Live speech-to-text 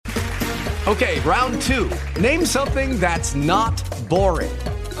Okay, round two. Name something that's not boring.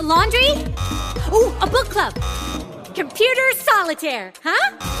 A laundry? Ooh, a book club. Computer solitaire,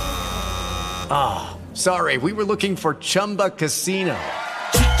 huh? Ah, sorry, we were looking for Chumba Casino.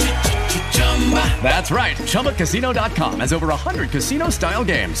 That's right, chumbacasino.com has over 100 casino-style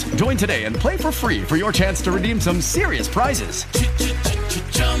games. Join today and play for free for your chance to redeem some serious prizes.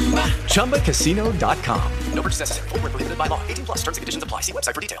 chumbacasino.com. No purchase necessary. Void where prohibited by law. 18 plus terms and conditions apply. See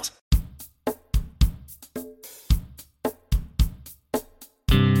website for details.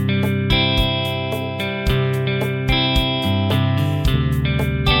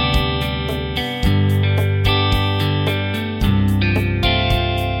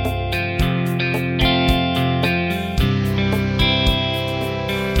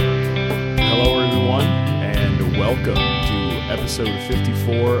 Episode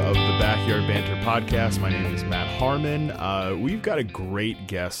 54 of the Backyard Banter Podcast. My name is Matt Harmon. We've got a great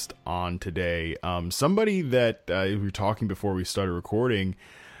guest on today. Somebody that we were talking before we started recording.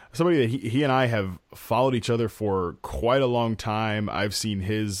 Somebody that he and I have followed each other for quite a long time. I've seen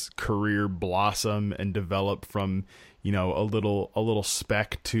his career blossom and develop from, you know, a little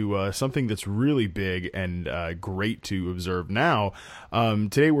speck to something that's really big and great to observe now.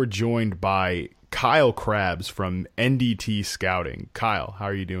 Today we're joined by Kyle Krabs from NDT Scouting. Kyle, how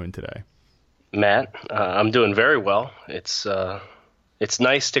are you doing today? Matt, I'm doing very well. It's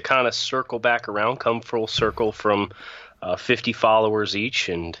nice to kind of circle back around, come full circle from 50 followers each,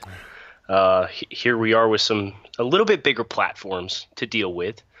 and here we are with a little bit bigger platforms to deal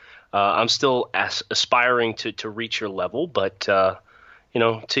with. I'm still aspiring to reach your level, but to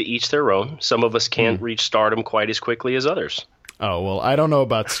each their own. Some of us can't reach stardom quite as quickly as others. Oh, well, I don't know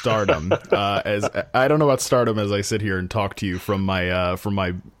about stardom as I sit here and talk to you from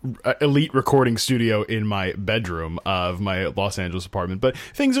my elite recording studio in my bedroom of my Los Angeles apartment. But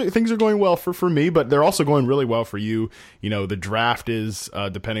things are going well for me, but they're also going really well for you. You know, the draft is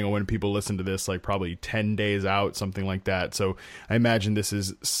depending on when people listen to this, like probably 10 days out, something like that. So I imagine this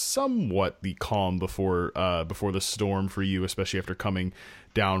is somewhat the calm before the storm for you, especially after coming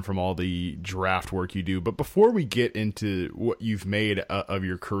down from all the draft work you do. But before we get into what you've made of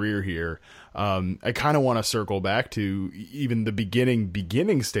your career here, I kind of want to circle back to even the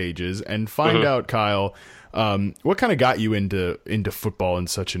beginning stages and find out, Kyle, what kind of got you into football in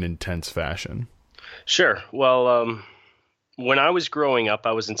such an intense fashion? Sure. Well, when I was growing up,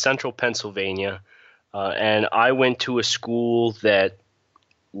 I was in central Pennsylvania, and I went to a school that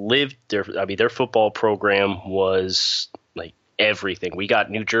lived there. I mean, their football program was like everything. We got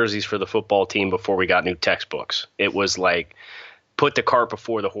new jerseys for the football team before we got new textbooks. It was like put the cart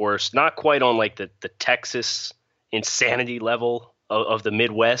before the horse, not quite on like the Texas insanity level of the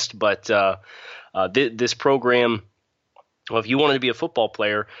Midwest, but this program, well, if you wanted to be a football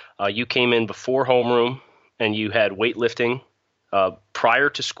player, you came in before homeroom and you had weightlifting prior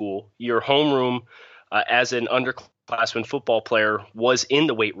to school. Your homeroom as an underclassmen football player was in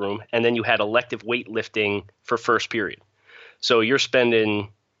the weight room, and then you had elective weightlifting for first period. So you're spending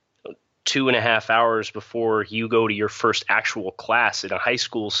 2.5 hours before you go to your first actual class in a high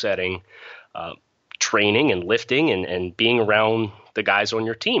school setting, training and lifting and being around the guys on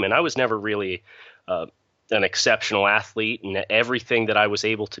your team. And I was never really an exceptional athlete, and everything that I was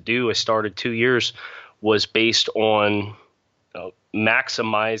able to do, I started 2 years, was based on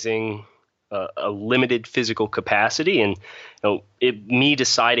maximizing a limited physical capacity. And me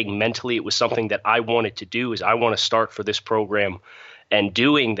deciding mentally it was something that I wanted to do, is I want to start for this program. And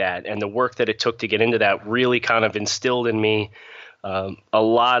doing that and the work that it took to get into that really kind of instilled in me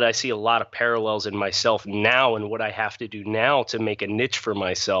I see a lot of parallels in myself now, and what I have to do now to make a niche for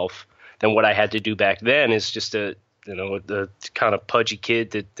myself than what I had to do back then. Is just the kind of pudgy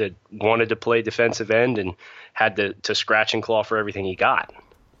kid that wanted to play defensive end and had to scratch and claw for everything he got.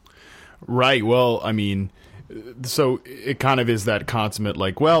 Right. Well, I mean, so it kind of is that consummate,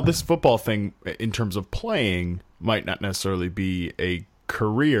 like, well, this football thing in terms of playing might not necessarily be a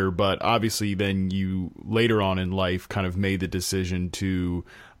career, but obviously then you later on in life kind of made the decision to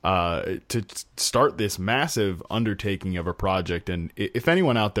start this massive undertaking of a project. And if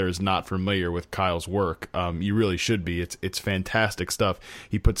anyone out there is not familiar with Kyle's work, you really should be. It's fantastic stuff.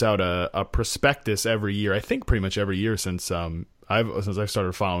 He puts out a prospectus every year, I think pretty much every year since I've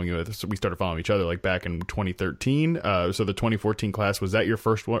started following you. We started following each other like back in 2013. So the 2014 class, was that your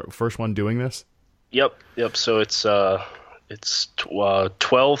first one doing this? Yep. So it's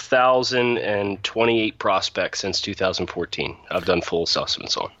 12,028 prospects since 2014. I've done full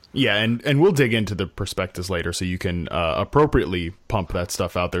assessments on. Yeah, and we'll dig into the prospectus later, so you can appropriately pump that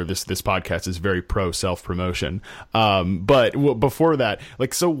stuff out there. This podcast is very pro self-promotion. But before that,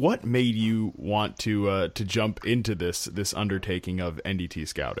 like, so what made you want to jump into this undertaking of NDT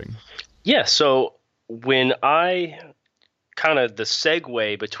scouting? Yeah, so when the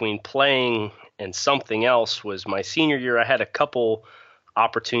segue between playing and something else was my senior year, I had a couple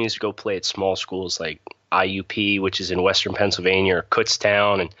opportunities to go play at small schools like IUP, which is in Western Pennsylvania, or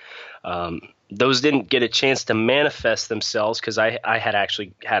Kutztown, and those didn't get a chance to manifest themselves because I had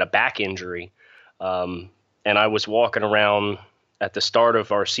actually had a back injury, and I was walking around at the start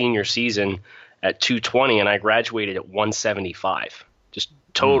of our senior season at 220, and I graduated at 175. Just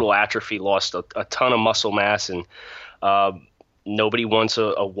total atrophy, lost a ton of muscle mass, and nobody wants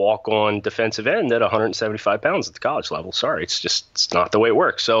a walk-on defensive end at 175 pounds at the college level. Sorry, it's not the way it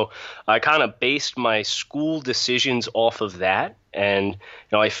works. So I kind of based my school decisions off of that. And,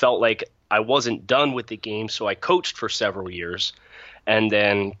 I felt like I wasn't done with the game. So I coached for several years, and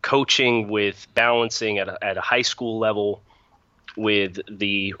then coaching with balancing at a high school level with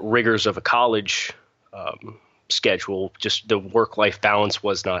the rigors of a college schedule, just the work-life balance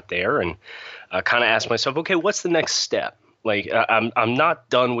was not there. And I kind of asked myself, okay, what's the next step? Like, I'm not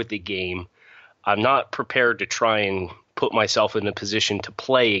done with the game. I'm not prepared to try and put myself in a position to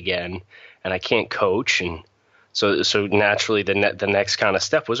play again, and I can't coach. And so naturally, the next kind of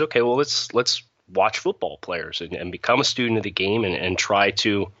step was, okay, well, let's watch football players and become a student of the game and try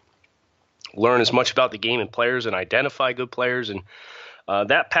to learn as much about the game and players and identify good players. And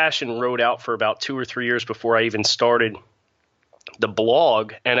that passion rode out for about 2 or 3 years before I even started the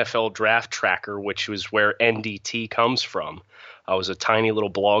blog NFL Draft Tracker, which was where NDT comes from. I was a tiny little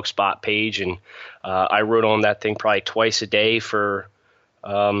blog spot page, and I wrote on that thing probably twice a day for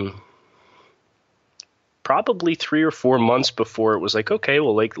probably 3 or 4 months before it was like, okay,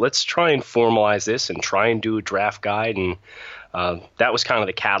 well, like, let's try and formalize this and try and do a draft guide. And that was kind of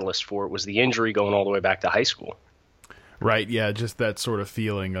the catalyst for it, was the injury going all the way back to high school. Right. Yeah. Just that sort of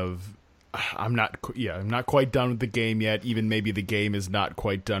feeling of, I'm not quite done with the game yet. Even maybe the game is not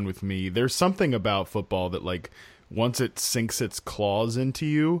quite done with me. There's something about football that, like, once it sinks its claws into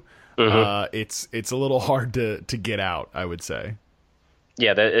you, it's a little hard to get out, I would say.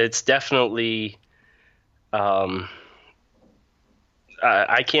 Yeah, it's definitely, I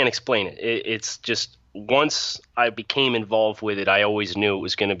can't explain it. It's just, once I became involved with it, I always knew it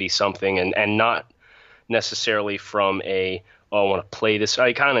was going to be something, and not necessarily from I want to play this.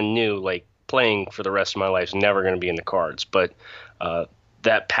 I kind of knew, like, playing for the rest of my life is never going to be in the cards. But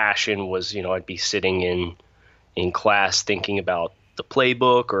that passion was, I'd be sitting in class thinking about the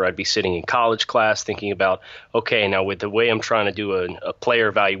playbook, or I'd be sitting in college class thinking about, okay, now with the way I'm trying to do a player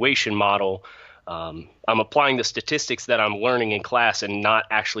evaluation model, I'm applying the statistics that I'm learning in class and not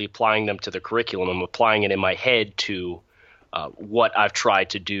actually applying them to the curriculum. I'm applying it in my head to what I've tried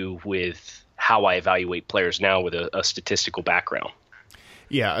to do with how I evaluate players now with a statistical background.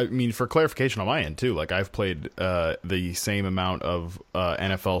 Yeah, I mean, for clarification on my end too, like, I've played the same amount of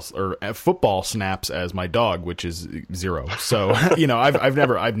NFL or football snaps as my dog, which is 0. So I've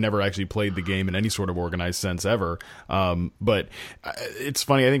never actually played the game in any sort of organized sense ever. But it's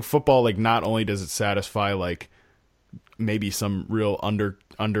funny. I think football, like, not only does it satisfy, like, maybe some real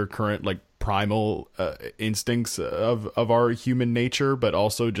undercurrent, like, primal instincts of our human nature, but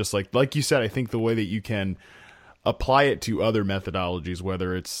also just like you said, I think the way that you can apply it to other methodologies,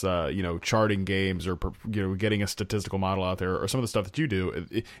 whether it's charting games or getting a statistical model out there, or some of the stuff that you do,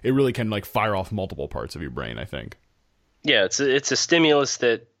 it really can, like, fire off multiple parts of your brain, I think. Yeah, it's a stimulus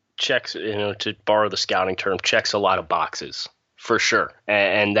that checks, to borrow the scouting term, checks a lot of boxes for sure,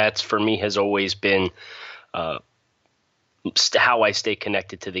 and that's, for me, has always been how I stay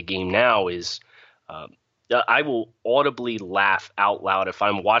connected to the game now. Is I will audibly laugh out loud if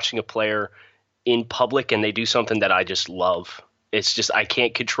I'm watching a player in public and they do something that I just love. It's just, I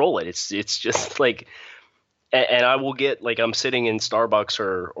can't control it. It's just like, and I will get, like, I'm sitting in Starbucks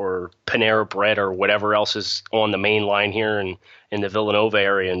or Panera Bread or whatever else is on the main line here in the Villanova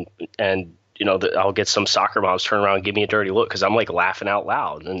area, and I'll get some soccer moms turn around and give me a dirty look because I'm, like, laughing out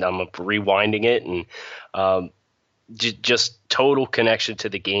loud, and I'm rewinding it, and just total connection to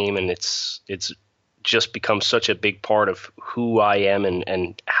the game, and it's just become such a big part of who I am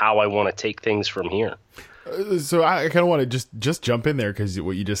and how I want to take things from here. So I kind of want to just jump in there, because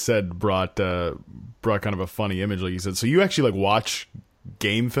what you just said brought kind of a funny image, like you said. So you actually, like, watch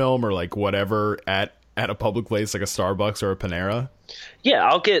game film or, like, whatever at a public place like a Starbucks or a Panera? Yeah,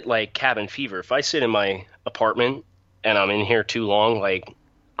 I'll get, like, cabin fever. If I sit in my apartment and I'm in here too long, like,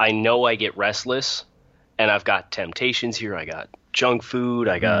 I know I get restless, and I've got Temptations here. I got junk food.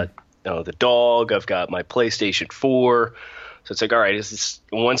 I got the dog. I've got my PlayStation 4. So it's like, all right,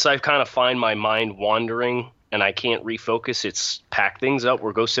 once I kind of find my mind wandering and I can't refocus, it's pack things up.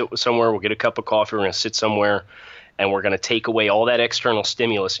 We'll go sit somewhere. We'll get a cup of coffee. We're going to sit somewhere, and we're going to take away all that external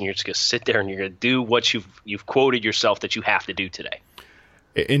stimulus, and you're just going to sit there and you're going to do what you've quoted yourself that you have to do today.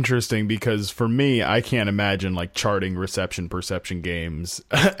 Interesting, because for me, I can't imagine like charting reception perception games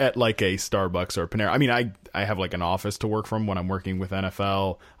at like a Starbucks or Panera. I mean, I have like an office to work from when I'm working with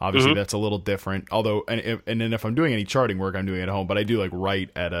NFL. Obviously, that's a little different. Although, and then if I'm doing any charting work, I'm doing it at home. But I do like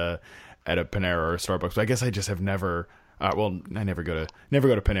write at a Panera or a Starbucks. But I guess I just have never. Well, I never go to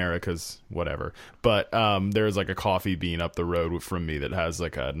Panera because whatever. But there's like a Coffee Bean up the road from me that has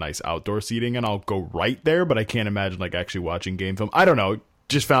like a nice outdoor seating, and I'll go right there. But I can't imagine like actually watching game film. I don't know.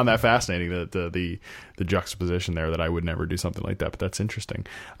 Just found that fascinating, the juxtaposition there, that I would never do something like that. But that's interesting.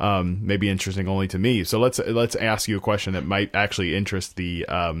 Maybe interesting only to me. So let's ask you a question that might actually interest the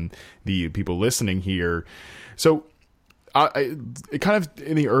people listening here. So I kind of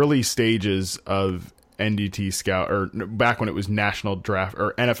in the early stages of NDT Scout, or back when it was National Draft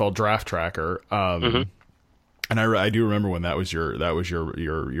or NFL Draft Tracker, and I do remember when that was your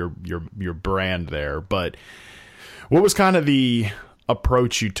brand there. But what was kind of the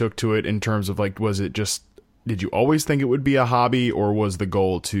approach you took to it in terms of like, was it just, did you always think it would be a hobby, or was the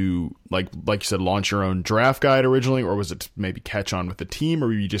goal to like you said, launch your own draft guide originally, or was it to maybe catch on with the team, or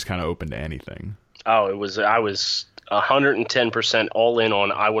were you just kind of open to anything? I was 110% all in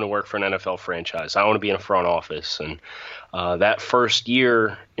on, I want to work for an NFL franchise. I want to be in a front office. And that first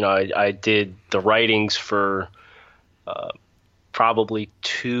year, I did the writings for probably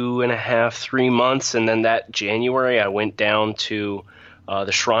 2.5, 3 months. And then that January, I went down to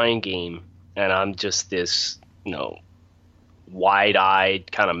the Shrine game, and I'm just this,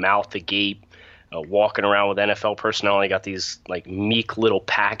 wide-eyed, kind of mouth agape, walking around with NFL personnel. I got these like meek little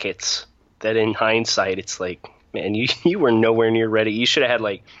packets that in hindsight, it's like, man, you were nowhere near ready. You should have had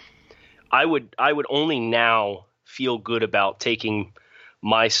like, I would only now feel good about taking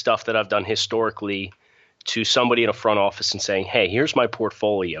my stuff that I've done historically to somebody in a front office and saying, hey, here's my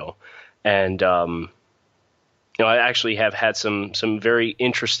portfolio. And, I actually have had some very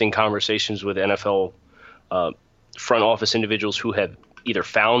interesting conversations with NFL front office individuals who have either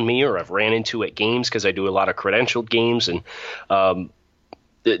found me or I've ran into at games, because I do a lot of credentialed games, and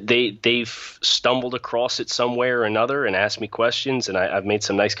they've stumbled across it somewhere or another and asked me questions, and I've made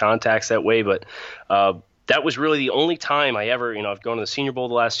some nice contacts that way. But that was really the only time I ever, I've gone to the Senior Bowl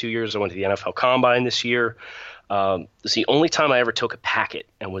the last 2 years. I went to the NFL Combine this year. It's the only time I ever took a packet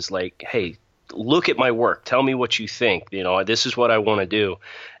and was like, hey, look at my work. Tell me what you think. This is what I want to do.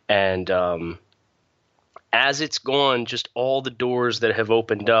 And as it's gone, just all the doors that have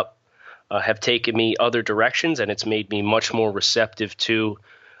opened up have taken me other directions, and it's made me much more receptive to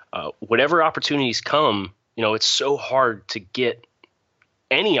whatever opportunities come. It's so hard to get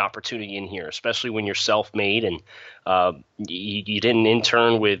any opportunity in here, especially when you're self-made and you didn't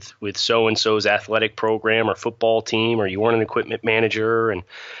intern with so-and-so's athletic program or football team, or you weren't an equipment manager. And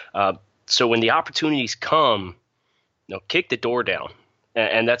so when the opportunities come, kick the door down.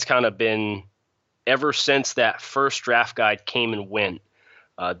 And that's kind of been ever since that first draft guide came and went.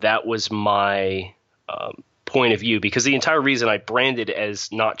 That was my point of view, because the entire reason I branded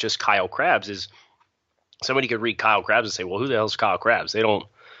as not just Kyle Krabs is somebody could read Kyle Krabs and say, well, who the hell is Kyle Krabs? They don't,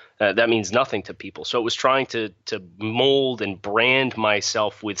 that means nothing to people. So it was trying to mold and brand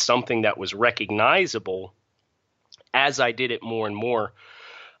myself with something that was recognizable as I did it more and more,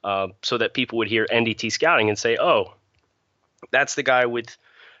 so that people would hear NDT Scouting and say, oh, that's the guy with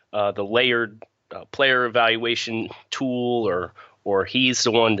the layered player evaluation tool, or he's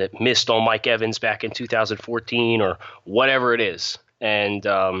the one that missed on Mike Evans back in 2014, or whatever it is. And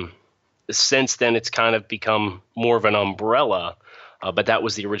since then, it's kind of become more of an umbrella. But that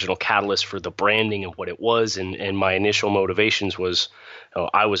was the original catalyst for the branding of what it was. And my initial motivations was,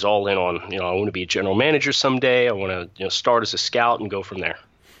 I was all in on, I want to be a general manager someday. I want to start as a scout and go from there.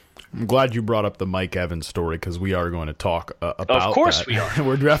 I'm glad you brought up the Mike Evans story, because we are going to talk about that. Of course we are.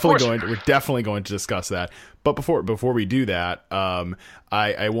 We're definitely going to discuss that. But before we do that,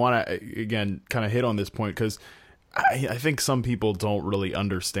 I want to again kind of hit on this point, because I think some people don't really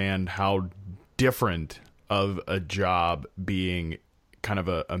understand how different of a job being kind of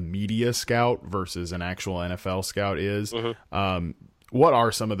a media scout versus an actual NFL scout is. Mm-hmm. What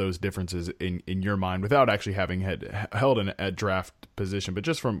are some of those differences in your mind, without actually having held a draft position, but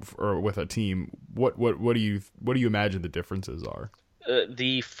just with a team? What do you imagine the differences are?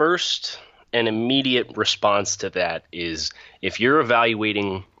 The first and immediate response to that is, if you're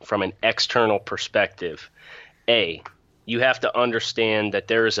evaluating from an external perspective, you you have to understand that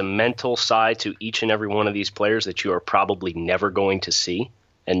there is a mental side to each and every one of these players that you are probably never going to see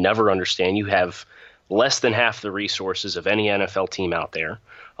and never understand. You have less than half the resources of any NFL team out there.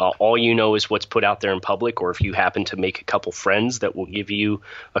 All you know is what's put out there in public, or if you happen to make a couple friends that will give you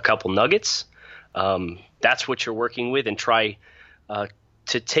a couple nuggets. That's what you're working with, and try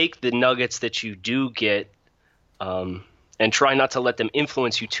to take the nuggets that you do get and try not to let them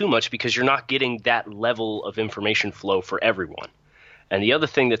influence you too much, because you're not getting that level of information flow for everyone. And the other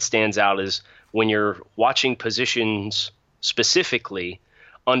thing that stands out is when you're watching positions specifically,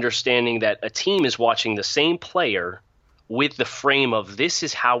 understanding that a team is watching the same player with the frame of, this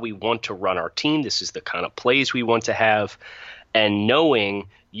is how we want to run our team, this is the kind of plays we want to have, and knowing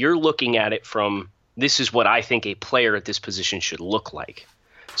you're looking at it from, this is what I think a player at this position should look like.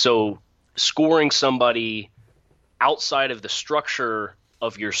 So scoring somebody outside of the structure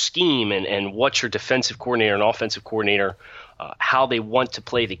of your scheme and what your defensive coordinator and offensive coordinator, how they want to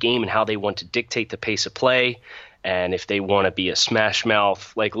play the game and how they want to dictate the pace of play, and if they want to be a smash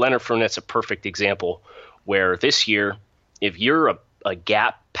mouth. Like Leonard Fournette's a perfect example, where this year, if you're a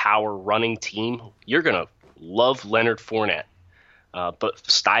gap power running team, you're going to love Leonard Fournette. But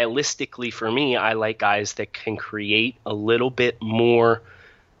stylistically for me, I like guys that can create a little bit more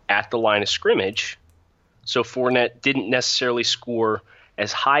at the line of scrimmage. So Fournette didn't necessarily score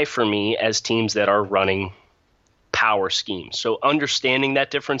as high for me as teams that are running power schemes. So understanding that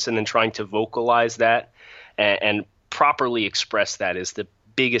difference and then trying to vocalize that and properly express that is the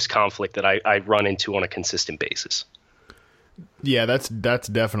biggest conflict that I run into on a consistent basis. Yeah, that's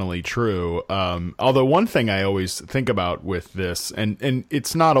definitely true. Although one thing I always think about with this, and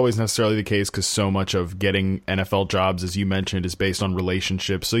it's not always necessarily the case, because so much of getting NFL jobs, as you mentioned, is based on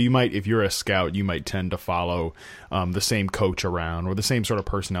relationships. So you might, if you're a scout, you might tend to follow the same coach around, or the same sort of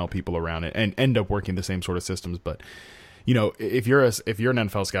personnel people around it, and end up working the same sort of systems. But you know, if you're an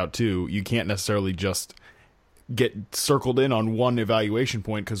NFL scout too, you can't necessarily just get circled in on one evaluation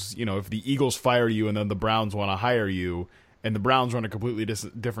point, because you know, if the Eagles fire you and then the Browns want to hire you, and the Browns run a completely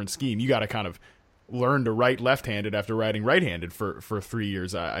different scheme, you got to kind of learn to write left-handed after writing right-handed for 3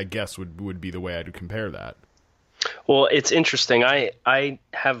 years, I guess would be the way I'd compare that. Well, it's interesting. I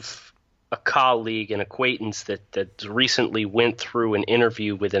have a colleague, an acquaintance that recently went through an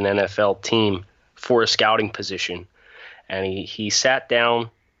interview with an NFL team for a scouting position. And he sat down,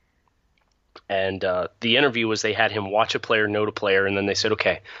 and the interview was, they had him watch a player, note a player, and then they said,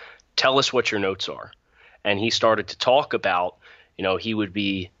 okay, tell us what your notes are. And he started to talk about, you know, he would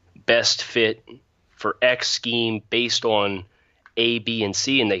be best fit for X scheme based on A, B, and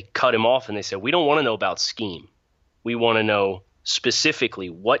C. And they cut him off and they said, we don't want to know about scheme. We want to know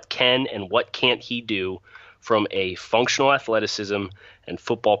specifically what can and what can't he do from a functional athleticism and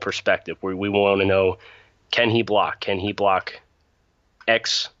football perspective, where we want to know, can he block? Can he block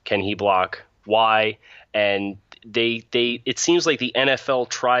X? Can he block Y? And it seems like the NFL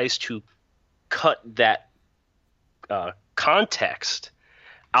tries to cut that context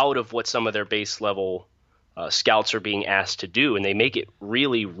out of what some of their base level scouts are being asked to do, and they make it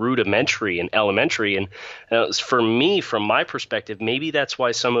really rudimentary and elementary. And for me, from my perspective, maybe that's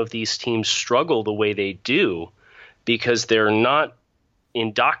why some of these teams struggle the way they do, because they're not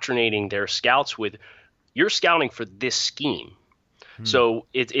indoctrinating their scouts with, you're scouting for this scheme. So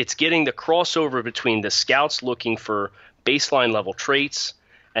it's getting the crossover between the scouts looking for baseline level traits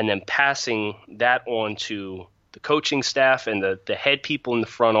and then passing that on to the coaching staff and the head people in the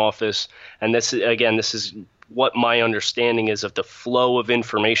front office. And this is what my understanding is of the flow of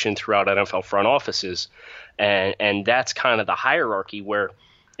information throughout NFL front offices. And that's kind of the hierarchy, where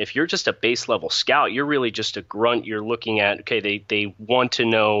if you're just a base level scout, you're really just a grunt. You're looking at, okay, they want to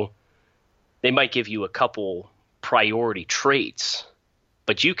know, they might give you a couple priority traits,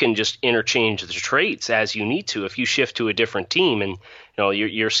 but you can just interchange the traits as you need to. If you shift to a different team and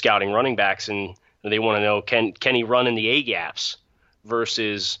you're scouting running backs and they want to know, can he run in the A gaps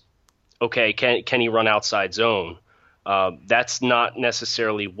versus, okay, can he run outside zone? That's not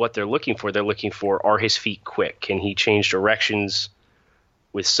necessarily what they're looking for. They're looking for, are his feet quick? Can he change directions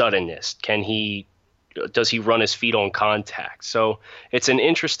with suddenness? Does he run his feet on contact? So it's an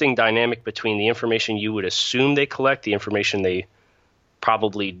interesting dynamic between the information you would assume they collect, the information they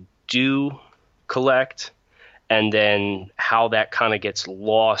probably do collect, and then how that kind of gets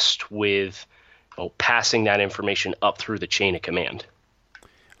lost with passing that information up through the chain of command.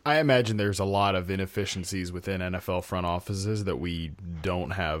 I imagine there's a lot of inefficiencies within NFL front offices that we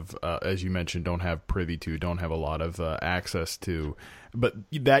don't have, as you mentioned, don't have privy to, don't have a lot of access to. But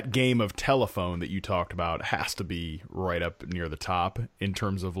that game of telephone that you talked about has to be right up near the top in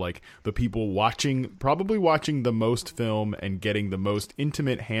terms of like the people probably watching the most film and getting the most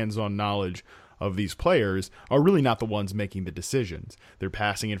intimate hands-on knowledge of these players are really not the ones making the decisions. They're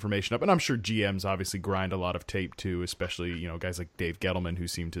passing information up, and I'm sure GMs obviously grind a lot of tape too, especially guys like Dave Gettleman who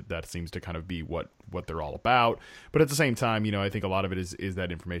seems to kind of be what they're all about. But at the same time, I think a lot of it is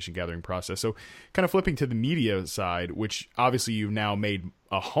that information gathering process. So kind of flipping to the media side, which obviously you've now made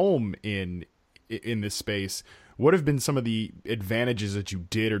a home in this space. What have been some of the advantages that you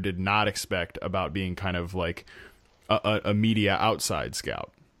did or did not expect about being kind of like a media outside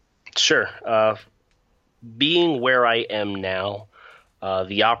scout? Sure. Being where I am now,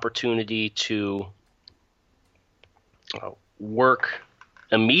 the opportunity to work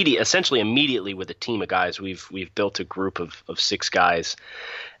essentially immediately with a team of guys. We've built a group of 6 guys,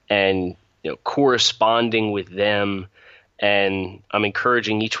 and corresponding with them, and I'm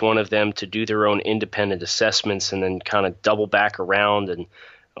encouraging each one of them to do their own independent assessments and then kind of double back around, and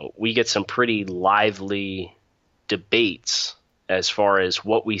we get some pretty lively debates as far as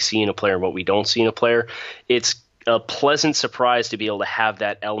what we see in a player and what we don't see in a player. It's a pleasant surprise to be able to have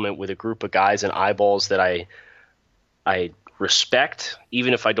that element with a group of guys and eyeballs that I respect,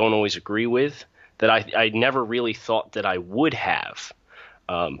 even if I don't always agree with, that I never really thought that I would have.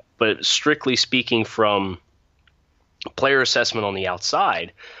 But strictly speaking, from player assessment on the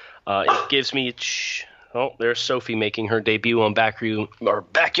outside, it gives me there's Sophie making her debut on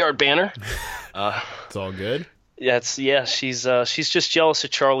Backyard Banter. It's all good. She's just jealous of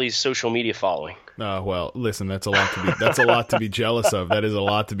Charlie's social media following. Well, listen, that's a lot to be jealous of. That is a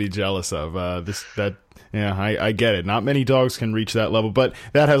lot to be jealous of. I get it. Not many dogs can reach that level, but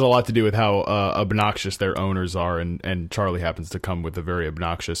that has a lot to do with how obnoxious their owners are, and Charlie happens to come with a very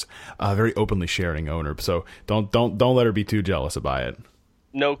obnoxious, very openly sharing owner. So don't let her be too jealous about it.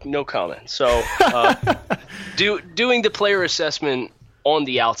 No comment. So, doing the player assessment on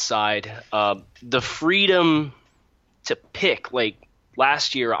the outside, the freedom to pick, like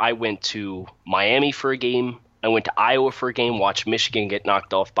last year I went to Miami for a game, I went to Iowa for a game, watched Michigan get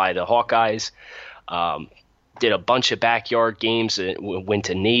knocked off by the Hawkeyes, did a bunch of backyard games, went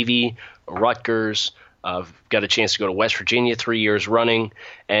to Navy, Rutgers, got a chance to go to West Virginia 3 years running,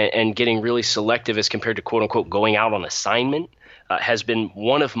 and getting really selective as compared to quote unquote going out on assignment has been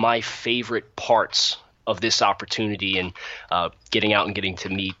one of my favorite parts of this opportunity, and getting out and getting to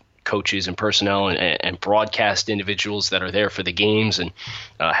meet coaches and personnel and broadcast individuals that are there for the games, and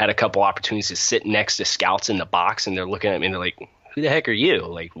had a couple opportunities to sit next to scouts in the box, and they're looking at me and they're like, who the heck are you?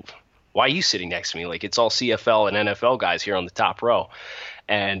 Like, why are you sitting next to me? Like, it's all CFL and NFL guys here on the top row.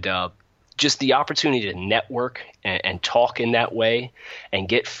 And just the opportunity to network and talk in that way and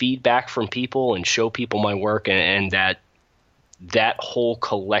get feedback from people and show people my work, and that whole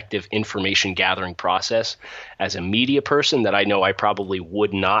collective information gathering process as a media person that I know I probably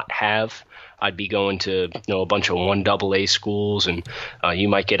would not have. I'd be going to a bunch of 1AA schools, and you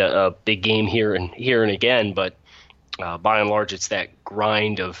might get a big game here and again, but by and large it's that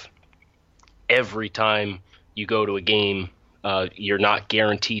grind of every time you go to a game, you're not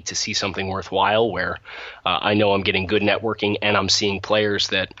guaranteed to see something worthwhile, where I know I'm getting good networking and I'm seeing players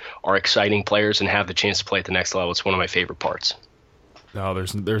that are exciting players and have the chance to play at the next level. It's one of my favorite parts. No,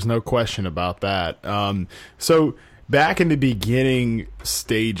 there's no question about that. So back in the beginning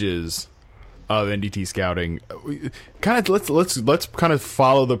stages of NDT scouting, kind of let's kind of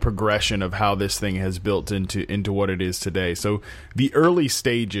follow the progression of how this thing has built into what it is today. So the early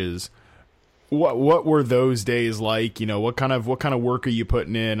stages, what were those days like? What kind of work are you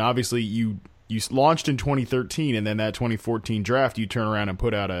putting in? Obviously, you launched in 2013, and then that 2014 draft, you turn around and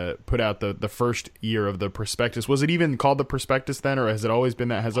put out the first year of the prospectus. Was it even called the prospectus then, or has it always been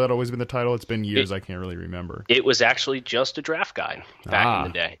that? Has that always been the title? It's been years. I can't really remember. It was actually just a draft guide back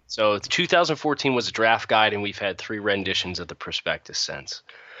in the day. So 2014 was a draft guide, and we've had 3 renditions of the prospectus since.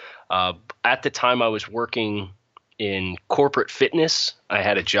 At the time, I was working in corporate fitness. I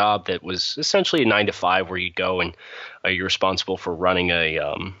had a job that was essentially a 9-to-5, where you'd go and you're responsible for running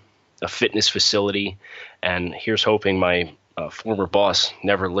a fitness facility. And here's hoping my former boss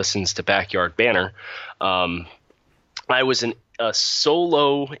never listens to Backyard Banter. I was a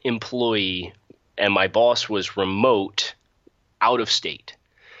solo employee, and my boss was remote, out of state.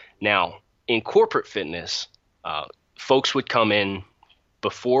 Now, in corporate fitness, folks would come in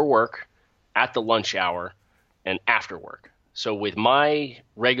before work, at the lunch hour, and after work. So with my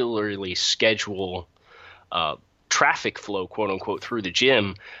regularly scheduled traffic flow, quote unquote, through the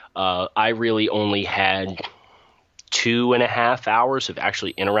gym, I really only had 2.5 hours of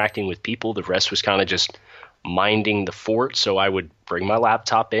actually interacting with people. The rest was kind of just minding the fort. So I would bring my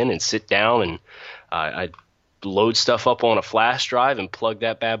laptop in and sit down, and I'd load stuff up on a flash drive and plug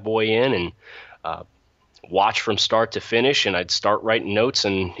that bad boy in, and watch from start to finish. And I'd start writing notes,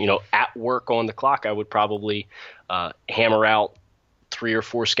 and, at work on the clock, I would probably hammer out 3 or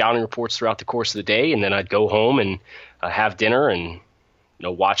 4 scouting reports throughout the course of the day. And then I'd go home and have dinner and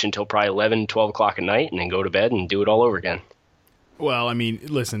watch until probably 11, 12 o'clock at night, and then go to bed and do it all over again. Well, I mean,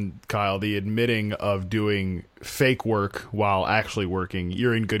 listen, Kyle, the admitting of doing fake work while actually working,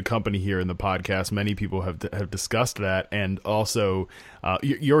 you're in good company here in the podcast. Many people have discussed that. And also,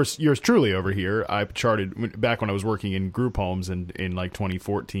 yours truly over here, I charted back when I was working in group homes in like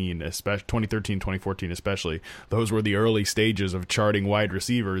 2014, especially 2013, 2014, especially. Those were the early stages of charting wide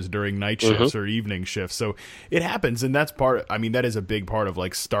receivers during night shifts or evening shifts. So it happens. And that's that is a big part of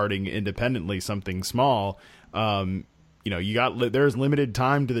like starting independently, something small. There's limited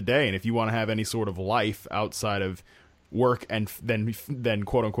time to the day, and if you want to have any sort of life outside of work and then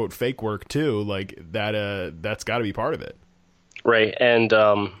quote unquote fake work too, like that's got to be part of it. Right. And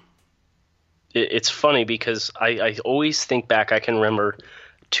it's funny because I always think back. I can remember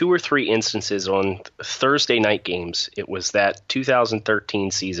 2 or 3 instances on Thursday night games. It was that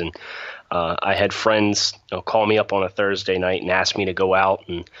 2013 season. I had friends call me up on a Thursday night and ask me to go out,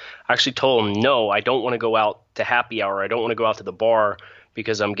 and I actually told them, no, I don't want to go out to happy hour. I don't want to go out to the bar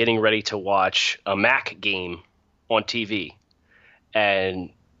because I'm getting ready to watch a MAC game on TV. And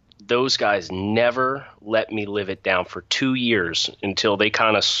those guys never let me live it down for 2 years until they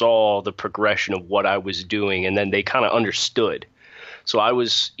kind of saw the progression of what I was doing, and then they kind of understood. So I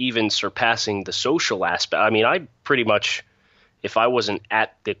was even surpassing the social aspect. I mean, I pretty much, if I wasn't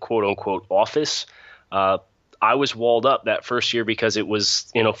at the quote-unquote office, I was walled up that first year because it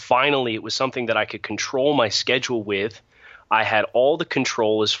was, finally it was something that I could control my schedule with. I had all the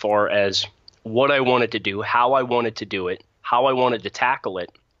control as far as what I wanted to do, how I wanted to do it, how I wanted to tackle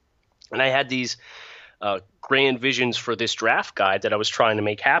it. And I had these grand visions for this draft guide that I was trying to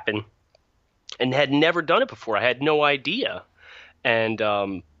make happen and had never done it before. I had no idea. And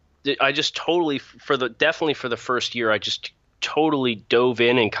I just totally, definitely for the first year, I just totally dove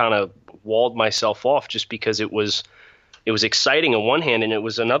in and kind of walled myself off just because it was exciting on one hand, and it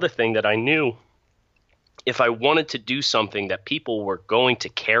was another thing that I knew if I wanted to do something that people were going to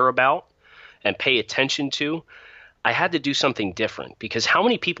care about and pay attention to, I had to do something different. Because how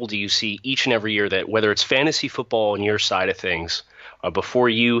many people do you see each and every year that, whether it's fantasy football on your side of things, before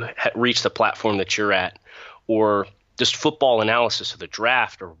you reach the platform that you're at, or just football analysis of the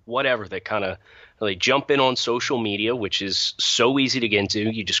draft or whatever, that kind of they jump in on social media, which is so easy to get into.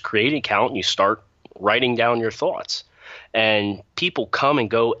 You just create an account and you start writing down your thoughts. And people come and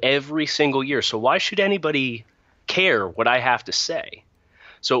go every single year. So why should anybody care what I have to say?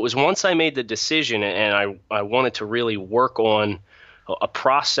 So it was once I made the decision and I wanted to really work on a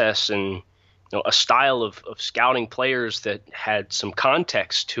process and a style of scouting players that had some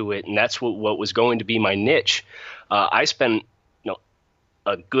context to it, and that's what was going to be my niche. I spent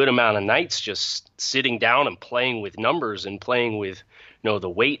a good amount of nights just sitting down and playing with numbers and playing with the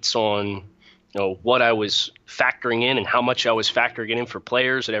weights on what I was factoring in and how much I was factoring in for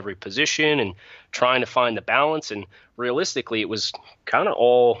players at every position and trying to find the balance. And realistically, it was kind of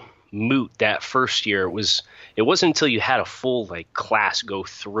all moot that first year. It wasn't until you had a full class go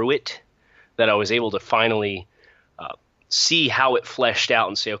through it that I was able to finally see how it fleshed out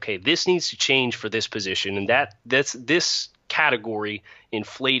and say, okay, this needs to change for this position, and that's this category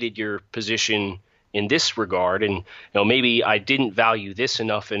inflated your position in this regard, and maybe I didn't value this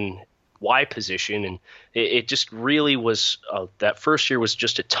enough in Y position, and it just really was that first year was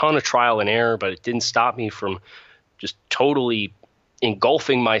just a ton of trial and error, but it didn't stop me from just totally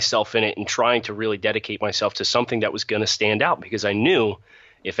engulfing myself in it and trying to really dedicate myself to something that was going to stand out, because I knew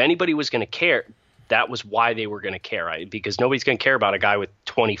if anybody was going to care, that was why they were going to care, because nobody's going to care about a guy with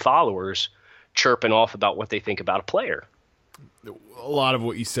 20 followers chirping off about what they think about a player. A lot of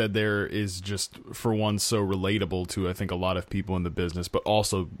what you said there is just, for one, so relatable to, I think, a lot of people in the business, but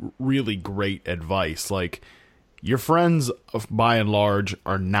also really great advice. Like, your friends, by and large,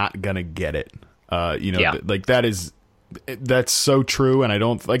 are not going to get it. That's so true. And I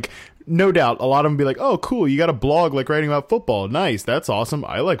don't no doubt a lot of them be like, oh, cool, you got a blog writing about football. Nice. That's awesome.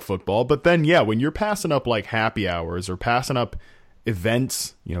 I like football. But then, when you're passing up happy hours or passing up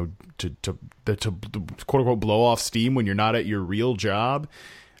events, to quote unquote blow off steam when you're not at your real job,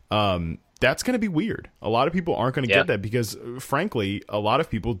 that's going to be weird. A lot of people aren't going to get that because, frankly, a lot of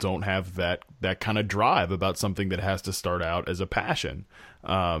people don't have that kind of drive about something that has to start out as a passion.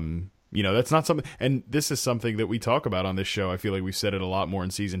 That's not something, and this is something that we talk about on this show. I feel like we've said it a lot more in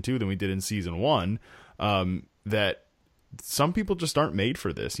season 2 than we did in season 1, that some people just aren't made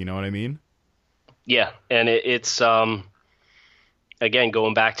for this. You know what I mean? Yeah. And it's, again,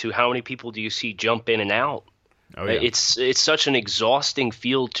 going back to how many people do you see jump in and out? Oh, yeah. It's such an exhausting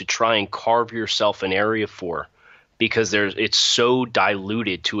field to try and carve yourself an area for, because it's so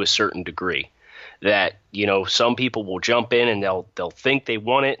diluted to a certain degree that, some people will jump in and they'll think they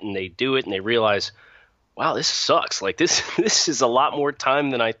want it and they do it and they realize, wow, this sucks. Like this is a lot more time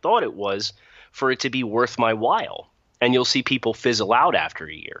than I thought it was for it to be worth my while. And you'll see people fizzle out after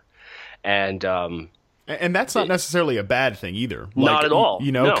a year. And that's not necessarily a bad thing either. Not at all.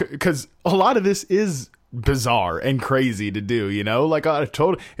 Because a lot of this is bizarre and crazy to do,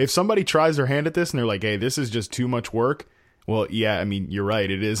 if somebody tries their hand at this and they're like, hey, this is just too much work. Well, yeah, I mean, you're right.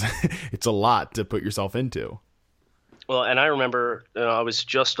 It is. It's a lot to put yourself into. Well, and I remember I was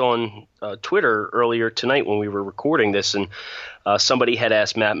just on Twitter earlier tonight when we were recording this, and somebody had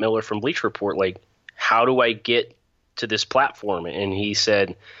asked Matt Miller from Bleacher Report, like, how do I get to this platform? And he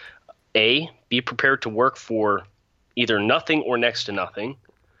said, A, be prepared to work for either nothing or next to nothing,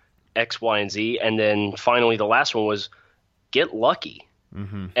 X, Y, and Z. And then finally, the last one was get lucky.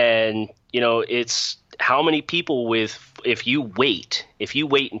 Mm-hmm. And, it's how many people if you wait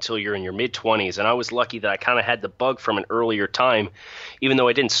until you're in your mid-20s, and I was lucky that I kind of had the bug from an earlier time, even though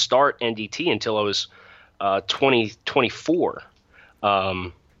I didn't start NDT until I was 24.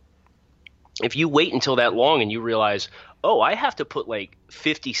 If you wait until that long and you realize, oh, I have to put like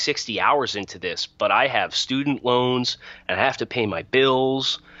 50, 60 hours into this, but I have student loans and I have to pay my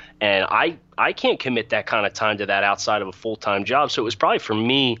bills, and I can't commit that kind of time to that outside of a full-time job. So it was probably for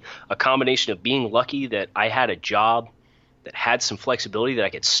me a combination of being lucky that I had a job that had some flexibility that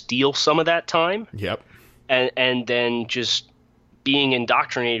I could steal some of that time. Yep. And then just being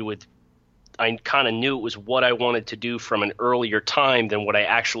indoctrinated with, I kind of knew it was what I wanted to do from an earlier time than what I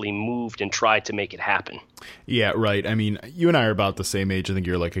actually moved and tried to make it happen. Yeah, right. I mean, you and I are about the same age. I think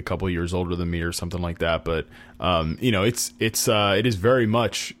you're like a couple years older than me or something like that. But, it is very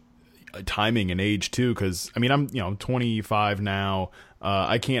much timing and age too. Cause I mean, I'm 25 now.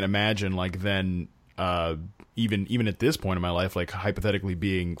 I can't imagine like then, even at this point in my life, like hypothetically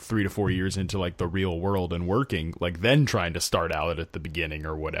being 3 to 4 years into like the real world and working, like then trying to start out at the beginning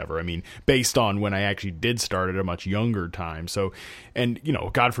or whatever. I mean, based on when I actually did start at a much younger time. So, and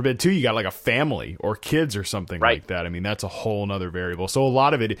God forbid too, you got like a family or kids or something like that. I mean, that's a whole nother variable. So a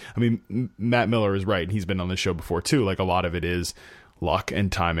lot of it, I mean, Matt Miller is right. He's been on the show before too. Like a lot of it is luck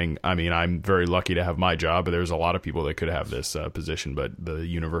and timing. I mean, I'm very lucky to have my job, but there's a lot of people that could have this position, but the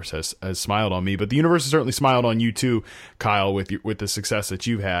universe has smiled on me. But the universe has certainly smiled on you too, Kyle, with the success that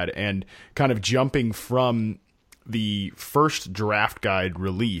you've had. And kind of jumping from the first draft guide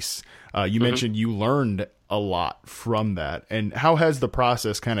release, you mentioned you learned a lot from that. And how has the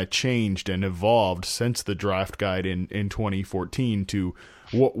process kind of changed and evolved since the draft guide in 2014 to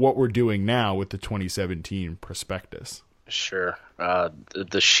what we're doing now with the 2017 prospectus? Sure.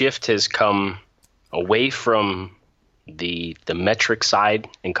 The shift has come away from the metric side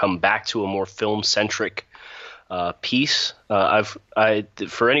and come back to a more film-centric piece.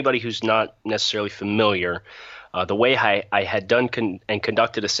 For anybody who's not necessarily familiar, the way I had done and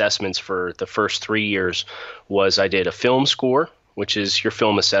conducted assessments for the first 3 years was I did a film score, which is your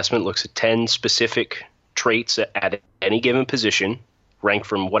film assessment, looks at 10 specific traits at any given position, ranked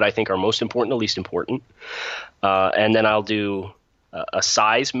from what I think are most important to least important. And then I'll do a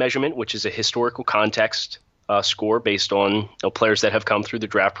size measurement, which is a historical context score based on players that have come through the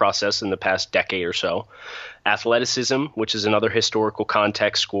draft process in the past decade or so. Athleticism, which is another historical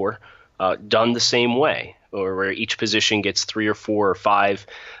context score, done the same way, or where each position gets 3 or 4 or 5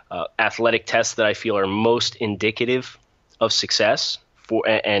 athletic tests that I feel are most indicative of success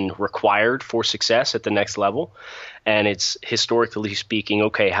and required for success at the next level. And it's historically speaking,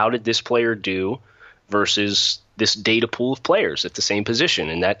 okay, how did this player do versus this data pool of players at the same position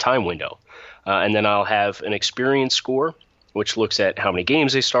in that time window? And then I'll have an experience score, which looks at how many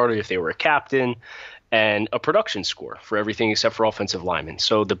games they started, if they were a captain, and a production score for everything except for offensive linemen.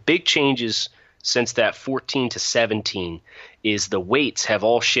 So the big changes since that 14 to 17 is the weights have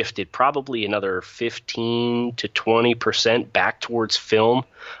all shifted probably another 15 to 20% back towards film.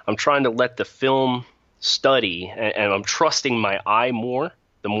 I'm trying to let the film study, and I'm trusting my eye more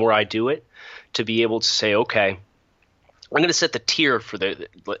the more I do it, to be able to say, okay, I'm going to set the tier for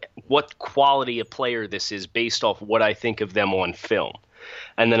what quality of player this is based off what I think of them on film.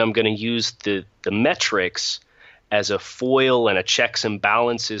 and then I'm going to use the metrics as a foil and a checks and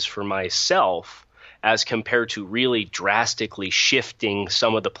balances for myself, as compared to really drastically shifting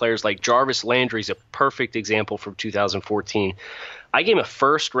some of the players. Like Jarvis Landry's a perfect example from 2014. I gave him a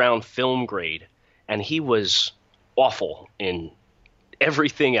first-round film grade, and he was awful in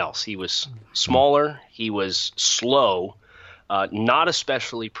everything else. He was smaller, he was slow, not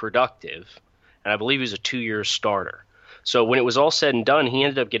especially productive, and I believe he was a 2-year starter. So when it was all said and done, he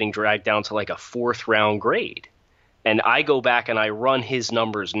ended up getting dragged down to like a 4th-round grade. And I go back and I run his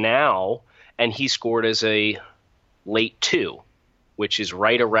numbers now, and he scored as a late 2, which is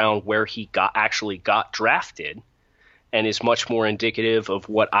right around where he actually got drafted, and is much more indicative of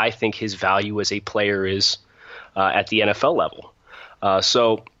what I think his value as a player is at the NFL level.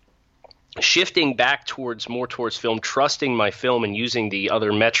 So shifting back more towards film, trusting my film and using the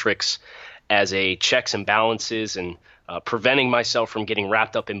other metrics as a checks and balances, and preventing myself from getting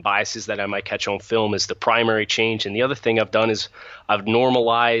wrapped up in biases that I might catch on film is the primary change. And the other thing I've done is I've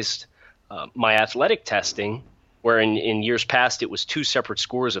normalized my athletic testing, where in years past it was 2 separate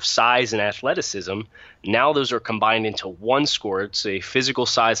scores of size and athleticism. Now those are combined into one score. It's a physical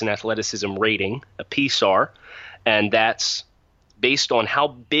size and athleticism rating, a PSAR, and that's based on how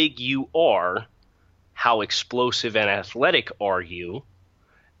big you are, how explosive and athletic are you,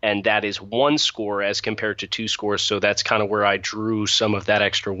 and that is one score as compared to 2 scores. So that's kind of where I drew some of that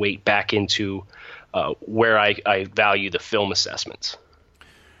extra weight back into where I value the film assessments.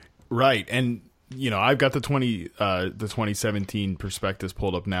 Right, and I've got the 2017 prospectus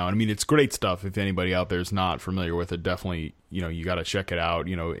pulled up now. I mean, it's great stuff. If anybody out there is not familiar with it, definitely, you got to check it out.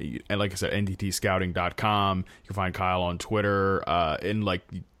 And like I said, nttscouting.com. You can find Kyle on Twitter. And like,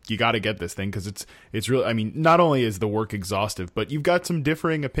 you got to get this thing because it's really, I mean, not only is the work exhaustive, but you've got some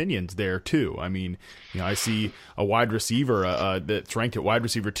differing opinions there too. I mean, I see a wide receiver that's ranked at wide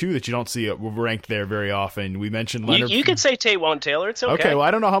receiver 2 that you don't see ranked there very often. We mentioned Leonard. You could say Taywan Taylor. It's okay. Okay. Well,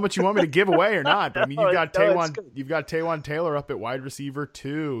 I don't know how much you want me to give away or not, but I mean, you've got Taywan Taylor up at wide receiver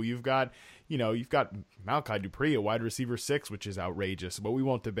 2. You've got Malachi Dupree at wide receiver 6, which is outrageous, but we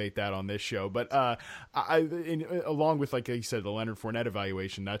won't debate that on this show. But along with, like you said, the Leonard Fournette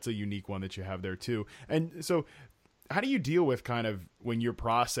evaluation, that's a unique one that you have there too. And so how do you deal with kind of when your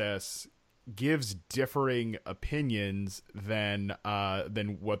process gives differing opinions than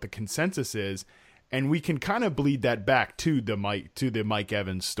what the consensus is? And we can kind of bleed that back to the Mike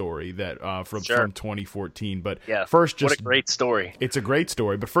Evans story that from 2014. But yeah, first, what a great story! It's a great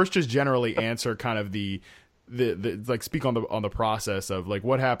story. But first, just generally answer kind of the like speak on the process of like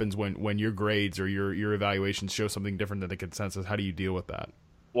what happens when your grades or your evaluations show something different than the consensus. How do you deal with that?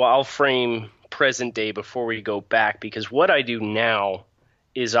 Well, I'll frame present day before we go back, because what I do now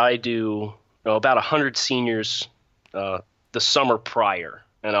is I do about 100 seniors the summer prior.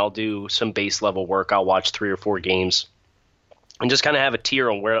 And I'll do some base level work. I'll watch 3 or 4 games and just kind of have a tier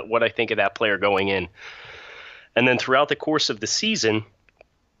on what I think of that player going in. And then throughout the course of the season,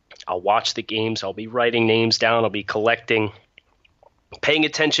 I'll watch the games. I'll be writing names down. I'll be collecting, paying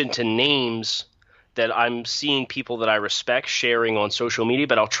attention to names that I'm seeing people that I respect sharing on social media,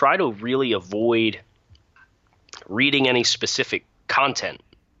 but I'll try to really avoid reading any specific content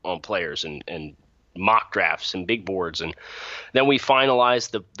on players and mock drafts and big boards. And then we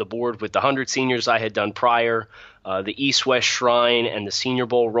finalized the board with the 100 seniors I had done prior, the East-West Shrine and the Senior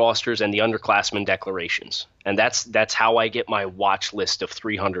Bowl rosters and the underclassmen declarations. And that's how I get my watch list of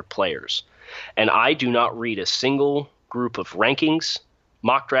 300 players. And I do not read a single group of rankings,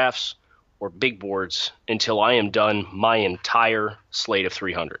 mock drafts, or big boards until I am done my entire slate of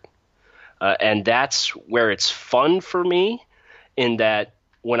 300. And that's where it's fun for me, in that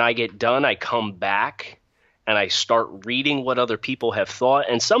when I get done, I come back and I start reading what other people have thought.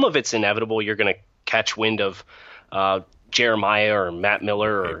 And some of it's inevitable. You're going to catch wind of Jeremiah or Matt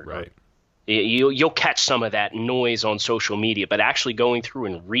Miller. Or you'll catch some of that noise on social media. But actually going through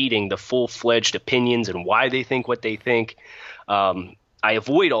and reading the full-fledged opinions and why they think what they think, I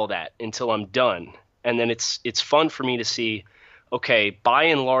avoid all that until I'm done. And then it's fun for me to see, okay, by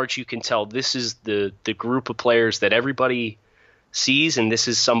and large, you can tell this is the group of players that everybody sees, and this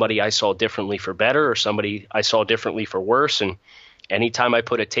is somebody I saw differently for better or somebody I saw differently for worse. And anytime I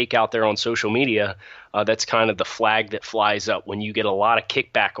put a take out there on social media, that's kind of the flag that flies up when you get a lot of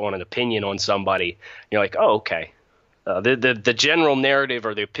kickback on an opinion on somebody. You're like, oh, okay. The general narrative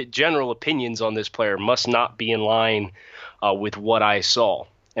or the general opinions on this player must not be in line with what I saw.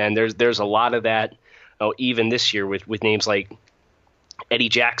 And there's a lot of that even this year with names like Eddie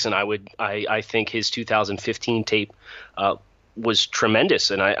Jackson. I think his 2015 tape was tremendous,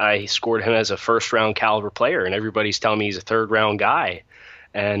 and I scored him as a first-round caliber player, and everybody's telling me he's a third-round guy.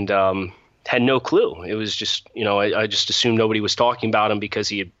 and had no clue. It was just, I just assumed nobody was talking about him because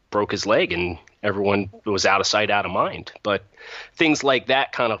he had broke his leg and everyone was out of sight, out of mind. But things like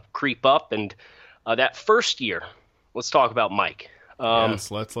that kind of creep up. And that first year, let's talk about Mike. Yes,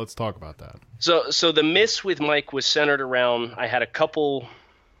 let's talk about that. So the miss with Mike was centered around, I had a couple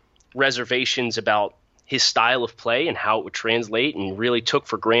reservations about his style of play and how it would translate, and really took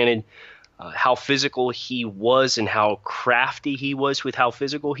for granted how physical he was and how crafty he was with how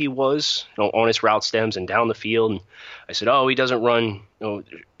physical he was, on his route stems and down the field. And I said, he doesn't run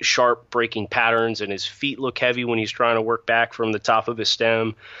sharp breaking patterns, and his feet look heavy when he's trying to work back from the top of his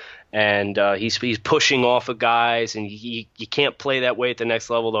stem. And he's pushing off of guys, and you can't play that way at the next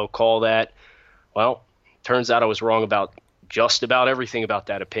level. They'll call that. Well, turns out I was wrong about just about everything about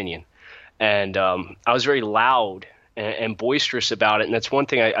that opinion. And I was very loud and boisterous about it. And that's one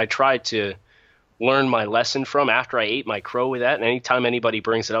thing I tried to learn my lesson from after I ate my crow with that. And anytime anybody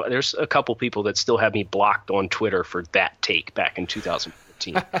brings it up, there's a couple people that still have me blocked on Twitter for that take back in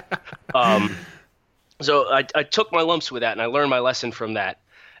 2014. So I took my lumps with that, and I learned my lesson from that.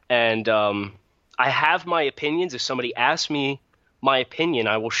 And I have my opinions. If somebody asks me my opinion,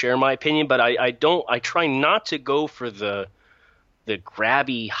 I will share my opinion, but I try not to go for the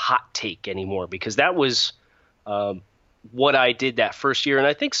grabby hot take anymore, because that was what I did that first year. And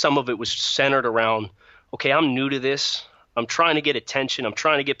I think some of it was centered around, okay, I'm new to this. I'm trying to get attention. I'm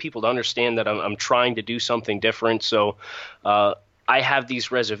trying to get people to understand that I'm trying to do something different. So I have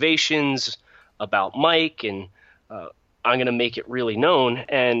these reservations about Mike, and I'm going to make it really known.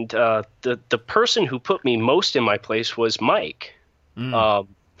 And the person who put me most in my place was Mike.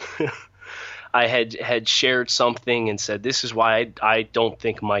 I had shared something and said, this is why I don't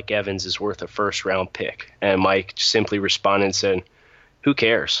think Mike Evans is worth a first round pick. And Mike simply responded and said, who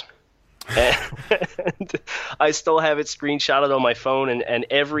cares? And I still have it screenshotted on my phone. And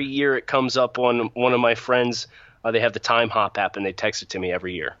every year it comes up on one of my friends. They have the Time Hop app, and they text it to me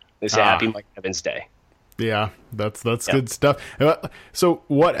every year. They say, Happy Mike Evans Day. Yeah, that's good stuff. So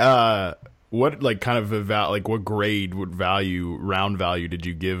what like kind of what grade, what round value did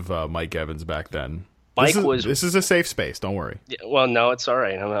you give Mike Evans back then? This is a safe space. Don't worry. Yeah, well, no, it's all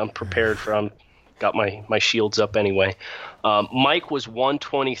right. I'm prepared got my shields up anyway. Mike was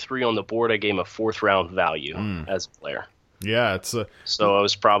 123 on the board. I gave him a 4th round value as a player. Yeah, so I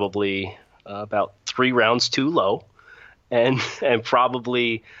was probably about 3 rounds too low, and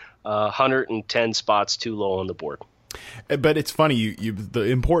probably 110 spots too low on the board. But it's funny. The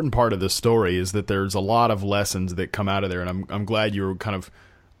important part of the story is that there's a lot of lessons that come out of there, and I'm glad you were kind of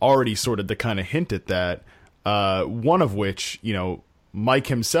already started to kind of hint at that. One of which, Mike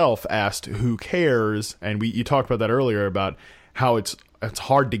himself asked, "Who cares?" And you talked about that earlier about how it's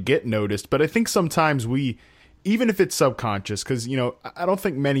hard to get noticed. But I think sometimes even if it's subconscious, because I don't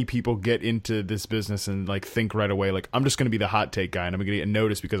think many people get into this business and think right away I'm just going to be the hot take guy and I'm going to get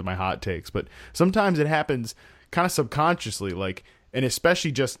noticed because of my hot takes. But sometimes it happens kind of subconsciously, and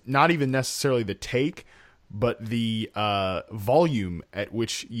especially just not even necessarily the take, but the volume at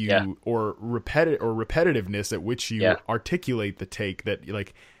which you or repetitiveness at which you articulate the take,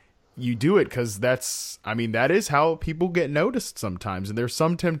 that you do it, because that is how people get noticed sometimes, and there's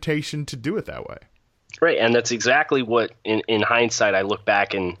some temptation to do it that way. Right, and that's exactly what, in hindsight, I look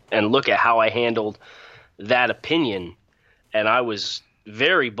back and look at how I handled that opinion, and I was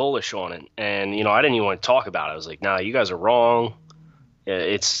very bullish on it. And, I didn't even want to talk about it. I was like, nah, you guys are wrong.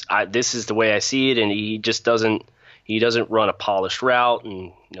 This is the way I see it, and he doesn't run a polished route,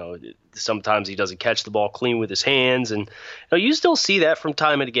 and, sometimes he doesn't catch the ball clean with his hands. And you still see that from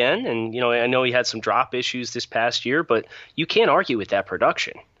time and again. And, I know he had some drop issues this past year, but you can't argue with that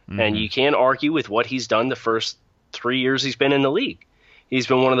production. And you can't argue with what he's done the first 3 years he's been in the league. He's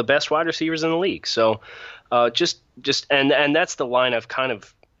been one of the best wide receivers in the league. So and that's the line I've kind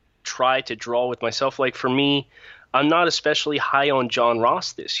of tried to draw with myself. For me, I'm not especially high on John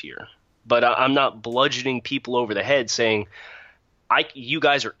Ross this year, but I'm not bludgeoning people over the head saying, you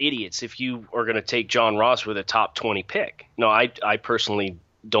guys are idiots if you are going to take John Ross with a top 20 pick. No, I personally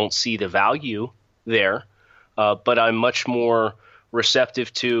don't see the value there, but I'm much more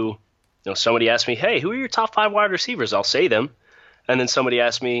receptive to, somebody asks me, hey, who are your top 5 wide receivers? I'll say them. And then somebody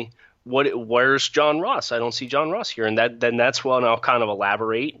asks me, where's John Ross? I don't see John Ross here. And that's when I'll kind of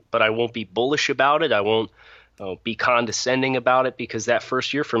elaborate, but I won't be bullish about it. I won't be condescending about it, because that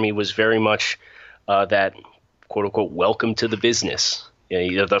first year for me was very much that quote unquote, welcome to the business.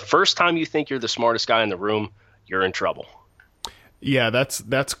 The first time you think you're the smartest guy in the room, you're in trouble. Yeah,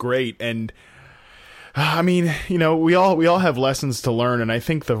 that's great. And I mean, we all have lessons to learn, and I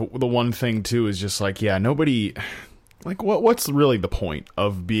think the one thing too is just nobody, Like what's really the point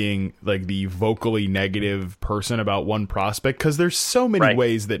of being like the vocally negative person about one prospect? Because there's so many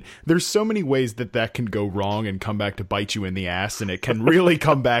ways that can go wrong and come back to bite you in the ass, and it can really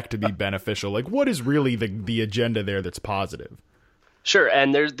come back to be beneficial. Like, what is really the agenda there that's positive? Sure,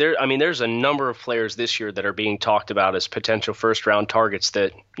 and there's a number of players this year that are being talked about as potential first round targets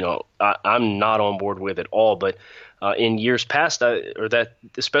that I'm not on board with at all. But in years past,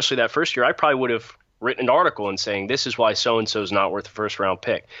 especially that first year, I probably would have written an article and saying this is why so-and-so is not worth a first round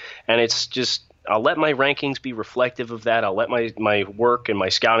pick. And it's just, I'll let my rankings be reflective of that. I'll let my work and my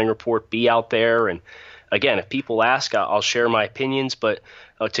scouting report be out there. And again, if people ask, I'll share my opinions. But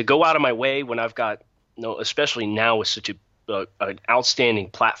to go out of my way when I've got, especially now with such an outstanding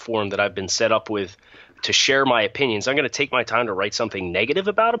platform that I've been set up with to share my opinions, I'm going to take my time to write something negative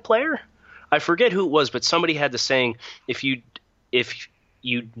about a player. I forget who it was, but somebody had the saying, if you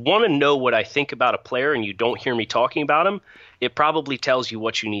want to know what I think about a player and you don't hear me talking about him, it probably tells you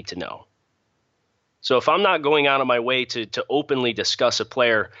what you need to know. So if I'm not going out of my way to openly discuss a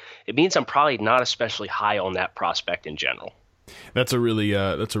player, it means I'm probably not especially high on that prospect in general. That's a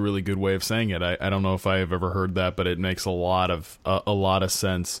really good way of saying it. I don't know if I have ever heard that, but it makes a lot of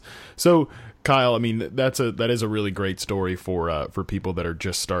sense. So, Kyle, I mean, that is a really great story for people that are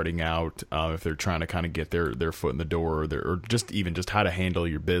just starting out, if they're trying to kind of get their foot in the door, or just how to handle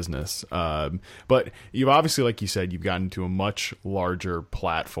your business. But you've obviously, like you said, you've gotten to a much larger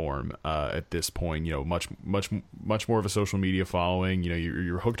platform at this point. Much more of a social media following.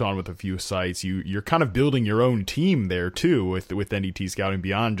 You're hooked on with a few sites. You're kind of building your own team there too with NDT Scouting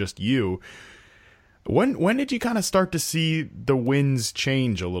beyond just you. When did you kind of start to see the winds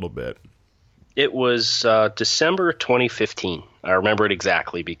change a little bit? It was December 2015. I remember it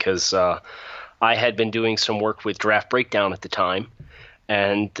exactly because I had been doing some work with Draft Breakdown at the time,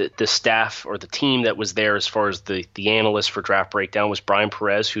 and the staff or the team that was there as far as the analyst for Draft Breakdown was Brian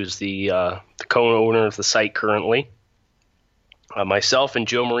Perez, who's the co-owner of the site currently. Myself and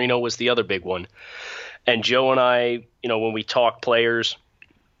Joe Marino was the other big one. And Joe and I, when we talk players,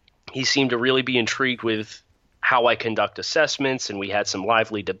 he seemed to really be intrigued with how I conduct assessments, and we had some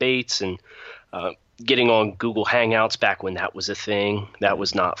lively debates and getting on Google Hangouts back when that was a thing. That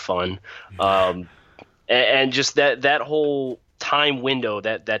was not fun. And just that whole time window,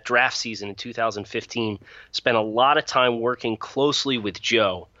 that draft season in 2015, spent a lot of time working closely with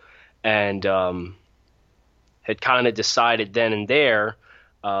Joe, and had kind of decided then and there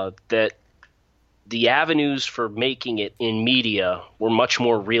that the avenues for making it in media were much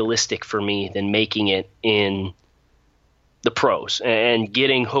more realistic for me than making it in the pros and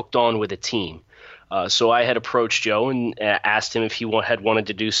getting hooked on with a team. So I had approached Joe and asked him if he had wanted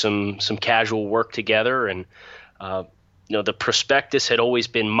to do some casual work together. And, the prospectus had always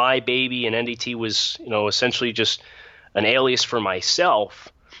been my baby, and NDT was, essentially just an alias for myself.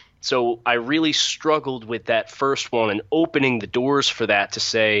 So I really struggled with that first one and opening the doors for that to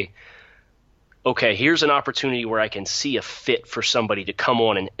say, okay, here's an opportunity where I can see a fit for somebody to come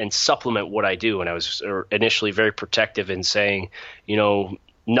on and supplement what I do. And I was initially very protective in saying,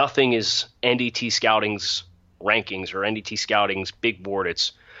 nothing is NDT Scouting's rankings or NDT Scouting's big board.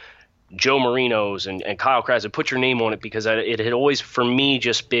 It's Joe Marino's and Kyle Kraz. Put your name on it because it had always, for me,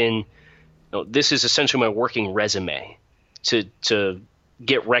 just been, this is essentially my working resume to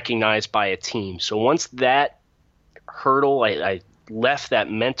get recognized by a team. So once that hurdle, I left that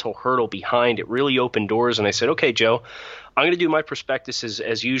mental hurdle behind, it really opened doors. And I said, okay, Joe, I'm going to do my prospectus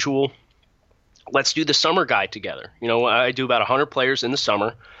as usual. Let's do the summer guide together. I do about 100 players in the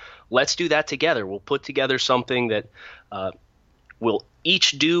summer. Let's do that together. We'll put together something that we'll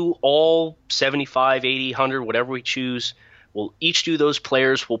each do all 75, 80, 100, whatever we choose. We'll each do those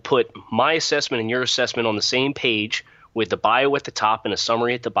players. We'll put my assessment and your assessment on the same page with the bio at the top and a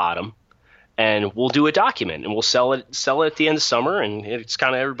summary at the bottom. And we'll do a document, and we'll sell it at the end of summer, and it's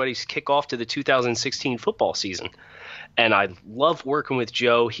kind of everybody's kickoff to the 2016 football season. And I love working with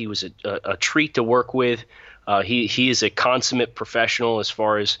Joe. He was a treat to work with. He is a consummate professional as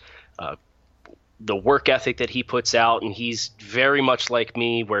far as the work ethic that he puts out, and he's very much like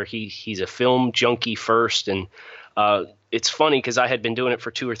me, where he's a film junkie first. And it's funny because I had been doing it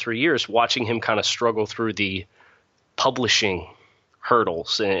for 2 or 3 years, watching him kind of struggle through the publishing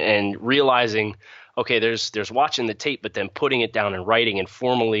hurdles and realizing, okay, there's watching the tape, but then putting it down and writing and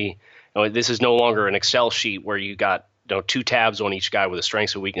formally, this is no longer an Excel sheet where you got 2 tabs on each guy with a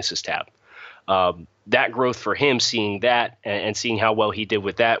strengths and weaknesses tab. That growth for him, seeing that and seeing how well he did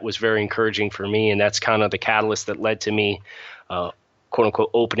with that, was very encouraging for me. And that's kind of the catalyst that led to me, quote unquote,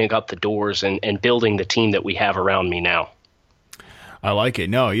 opening up the doors and building the team that we have around me now. I like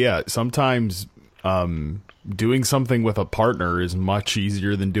it. No, yeah. Sometimes, doing something with a partner is much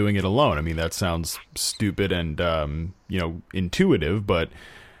easier than doing it alone. I mean, that sounds stupid and, intuitive, but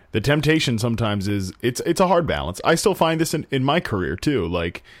the temptation sometimes is it's a hard balance. I still find this in my career too.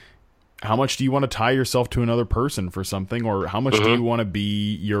 Like, how much do you want to tie yourself to another person for something, or how much do you want to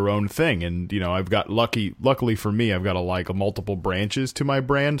be your own thing? And, I've got luckily for me, I've got multiple branches to my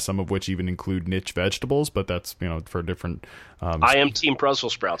brand, some of which even include niche vegetables, but that's, for different. I am Team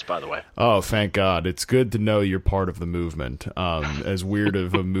Brussels sprouts, by the way. Oh, thank God. It's good to know you're part of the movement. As weird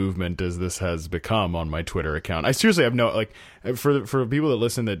of a movement as this has become on my Twitter account. I seriously have for people that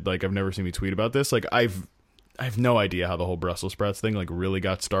listen that have never seen me tweet about this, I have no idea how the whole Brussels sprouts thing really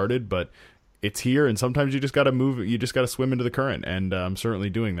got started, but it's here, and sometimes you just got to move. You just got to swim into the current, and I'm certainly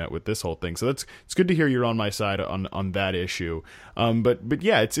doing that with this whole thing. So it's good to hear you're on my side on that issue. But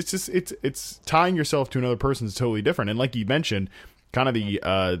yeah, it's tying yourself to another person is totally different. And like you mentioned, kind of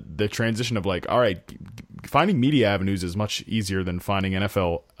the transition of all right, finding media avenues is much easier than finding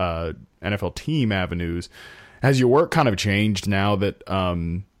NFL team avenues. Has your work kind of changed now that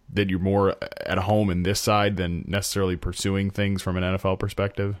that you're more at home in this side than necessarily pursuing things from an NFL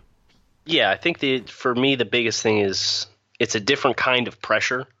perspective? Yeah, I think for me, the biggest thing is it's a different kind of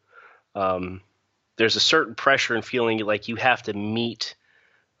pressure. There's a certain pressure in feeling like you have to meet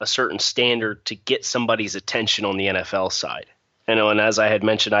a certain standard to get somebody's attention on the NFL side. And as I had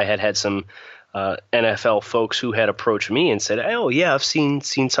mentioned, I had some NFL folks who had approached me and said, "Oh yeah, I've seen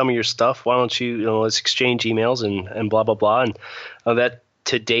some of your stuff. Why don't you, let's exchange emails and blah, blah, blah." And that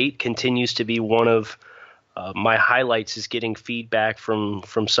to date continues to be one of my highlights, is getting feedback from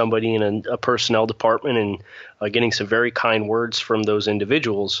somebody in a personnel department and getting some very kind words from those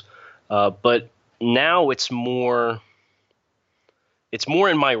individuals. But now it's more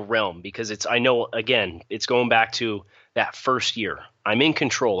in my realm, because I know, again, it's going back to that first year. I'm in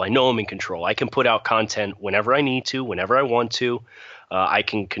control. I know I'm in control. I can put out content whenever I need to, whenever I want to. I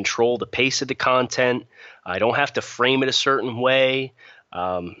can control the pace of the content. I don't have to frame it a certain way.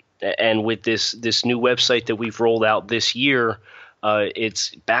 And with this new website that we've rolled out this year,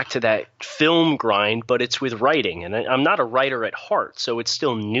 it's back to that film grind, but it's with writing. And I'm not a writer at heart, so it's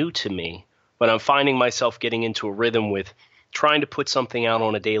still new to me. But I'm finding myself getting into a rhythm with trying to put something out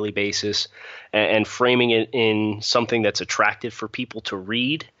on a daily basis and framing it in something that's attractive for people to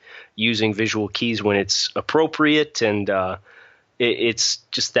read, using visual keys when it's appropriate. And it's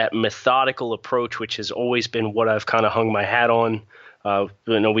just that methodical approach, which has always been what I've kind of hung my hat on.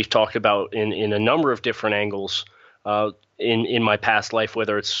 We've talked about in a number of different angles in my past life,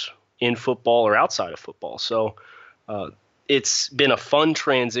 whether it's in football or outside of football. So it's been a fun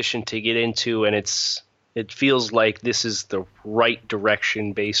transition to get into, and it feels like this is the right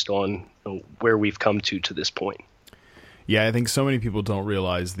direction based on where we've come to this point. Yeah, I think so many people don't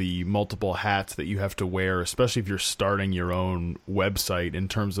realize the multiple hats that you have to wear, especially if you're starting your own website, in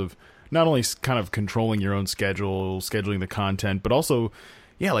terms of not only kind of controlling your own schedule, scheduling the content, but also,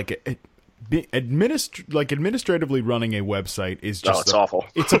 administratively running a website is just it's awful.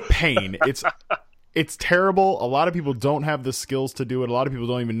 It's a pain. It's terrible. A lot of people don't have the skills to do it. A lot of people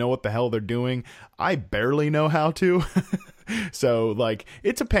don't even know what the hell they're doing. I barely know how to. So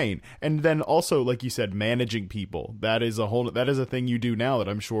it's a pain. And then also, like you said, managing people. That is a thing you do now that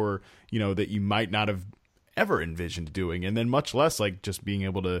I'm sure, that you might not have ever envisioned doing. And then much less just being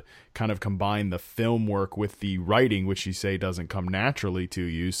able to kind of combine the film work with the writing, which you say doesn't come naturally to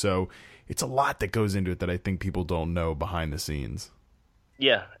you. So it's a lot that goes into it that I think people don't know behind the scenes.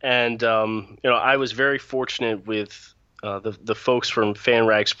 Yeah, and I was very fortunate with the folks from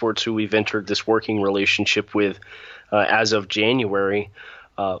FanRag Sports who we've entered this working relationship with as of January.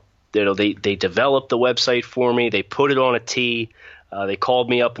 They developed the website for me. They put it on a tee. They called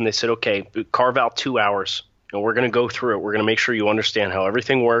me up and they said, "Okay, carve out 2 hours, and we're going to go through it. We're going to make sure you understand how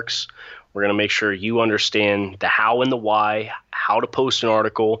everything works. We're going to make sure you understand the how and the why, how to post an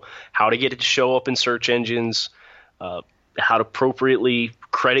article, how to get it to show up in search engines, how to appropriately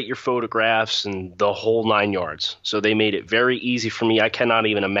credit your photographs, and the whole 9 yards." So they made it very easy for me. I cannot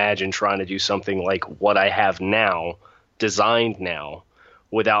even imagine trying to do something like what I have now, designed now,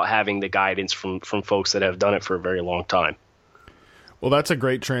 without having the guidance from folks that have done it for a very long time. Well, that's a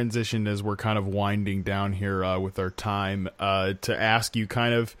great transition as we're kind of winding down here with our time to ask you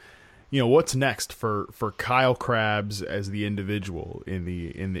kind of, what's next for Kyle Krabs as the individual in the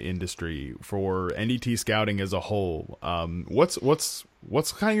industry, for NDT scouting as a whole. What's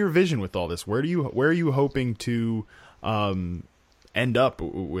kind of your vision with all this? Where are you hoping to end up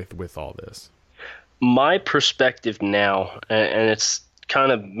with all this? My perspective now, and it's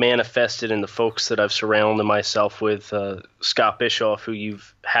kind of manifested in the folks that I've surrounded myself with. Scott Bischoff, who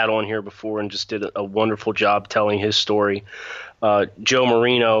you've had on here before and just did a wonderful job telling his story. Joe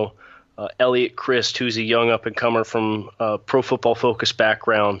Marino, Elliot Christ, who's a young up-and-comer from Pro Football Focus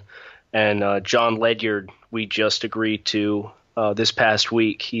background, and John Ledyard, we just agreed to this past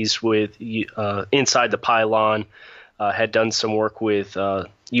week. He's with Inside the Pylon, had done some work with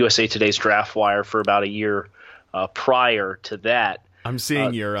USA Today's Draft Wire for about a year prior to that. I'm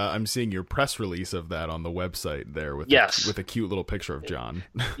seeing your press release of that on the website there with with a cute little picture of John.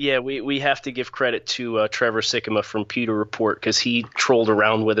 Yeah, we have to give credit to Trevor Sikkema from Pewter Report, because he trolled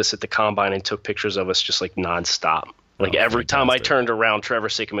around with us at the Combine and took pictures of us just like nonstop. Like every time I turned around, Trevor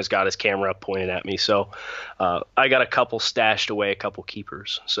Sikkema's got his camera up pointed at me. So I got a couple stashed away, a couple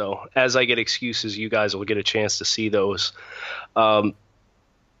keepers. So as I get excuses, you guys will get a chance to see those.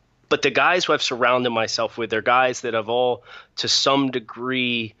 But the guys who I've surrounded myself with, they're guys that have all, to some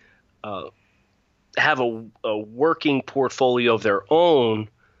degree, have a working portfolio of their own,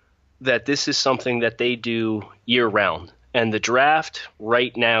 that this is something that they do year-round. And the draft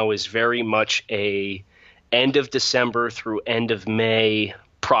right now is very much a end of December through end of May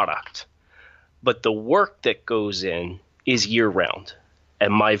product. But the work that goes in is year-round.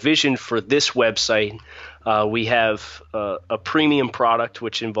 And my vision for this website, we have a premium product,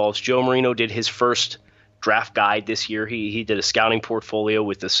 which involves Joe Marino did his first draft guide this year. He did a scouting portfolio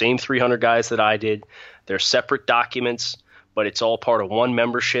with the same 300 guys that I did. They're separate documents, but it's all part of one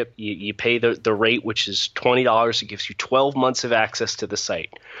membership. You pay the rate, which is $20. It gives you 12 months of access to the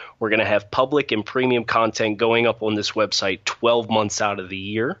site. We're going to have public and premium content going up on this website 12 months out of the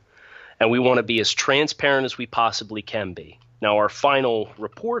year, and we want to be as transparent as we possibly can be. Now, our final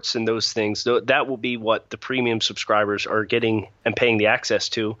reports and those things, that will be what the premium subscribers are getting and paying the access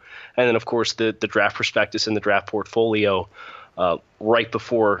to. And then, of course, the draft prospectus and the draft portfolio right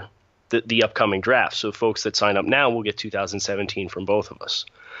before the upcoming draft. So folks that sign up now will get 2017 from both of us.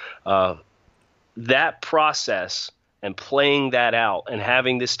 That process and playing that out and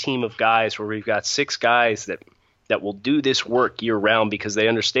having this team of guys where we've got 6 guys that will do this work year-round, because they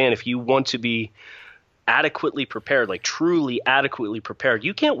understand if you want to be adequately prepared, like truly adequately prepared,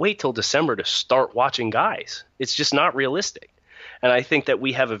 you can't wait till December to start watching guys. It's just not realistic. And I think that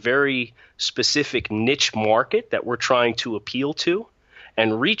we have a very specific niche market that we're trying to appeal to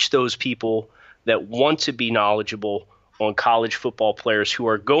and reach those people that want to be knowledgeable on college football players who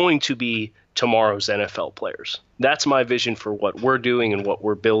are going to be tomorrow's NFL players. That's my vision for what we're doing and what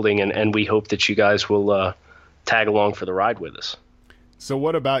we're building, and we hope that you guys will tag along for the ride with us. So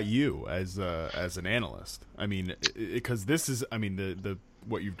what about you as an analyst? I mean, because this is, I mean, the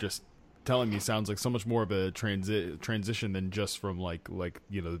what you've just telling me sounds like so much more of a transition than just from like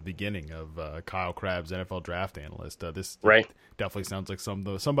the beginning of Kyle Crabb's NFL draft analyst. This definitely sounds like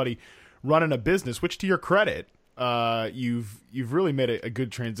somebody running a business, which to your credit, you've really made a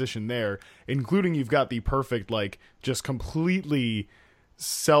good transition there, including you've got the perfect, like, just completely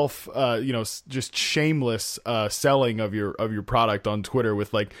just shameless selling of your product on Twitter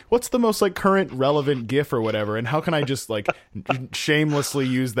with like, what's the most like current relevant GIF or whatever, and how can I just like shamelessly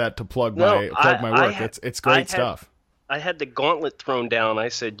use that to plug my work. It's great stuff. I had the gauntlet thrown down. I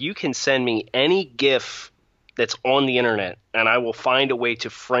said, you can send me any GIF that's on the internet and I will find a way to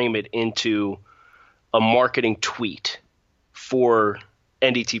frame it into a marketing tweet for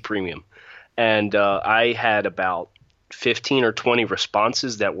NDT Premium. And I had about 15 or 20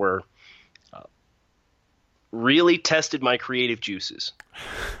 responses that were really tested my creative juices.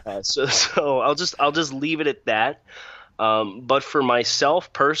 So I'll just leave it at that. But for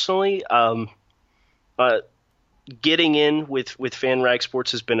myself personally, getting in with FanRag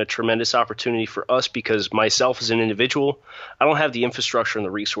Sports has been a tremendous opportunity for us, because myself as an individual, I don't have the infrastructure and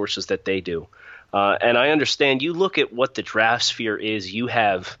the resources that they do. And I understand, you look at what the draft sphere is, you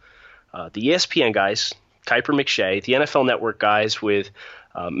have the ESPN guys, Kuiper McShay, the NFL Network guys with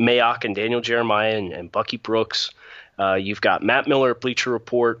Mayock and Daniel Jeremiah and Bucky Brooks. You've got Matt Miller at Bleacher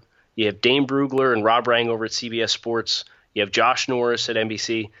Report. You have Dane Brugler and Rob Rang over at CBS Sports. You have Josh Norris at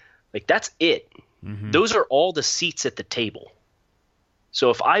NBC. Like, that's it. Mm-hmm. Those are all the seats at the table. So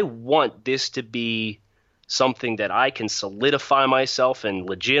if I want this to be something that I can solidify myself and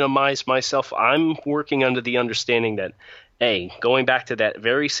legitimize myself, I'm working under the understanding that, going back to that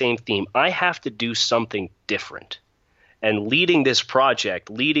very same theme, I have to do something different. And leading this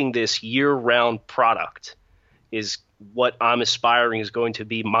project, leading this year-round product is what I'm aspiring is going to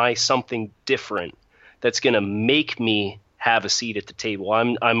be my something different that's going to make me have a seat at the table.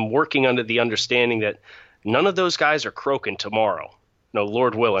 I'm working under the understanding that none of those guys are croaking tomorrow.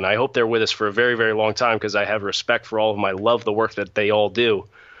 Lord willing. I hope they're with us for a very, very long time because I have respect for all of them. I love the work that they all do.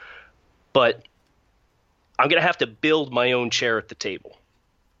 But I'm going to have to build my own chair at the table.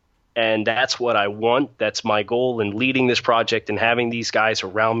 And that's what I want. That's my goal in leading this project and having these guys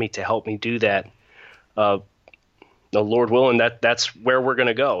around me to help me do that. Lord willing, that's where we're going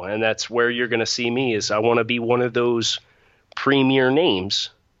to go. And that's where you're going to see me is I want to be one of those premier names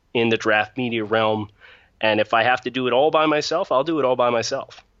in the draft media realm. And if I have to do it all by myself, I'll do it all by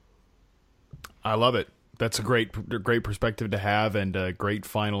myself. I love it. That's a great perspective to have and a great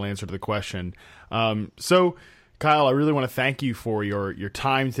final answer to the question. So, Kyle, I really want to thank you for your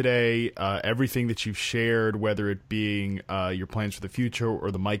time today, everything that you've shared, whether it being your plans for the future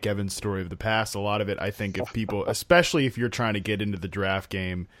or the Mike Evans story of the past. A lot of it, I think, if people, especially if you're trying to get into the draft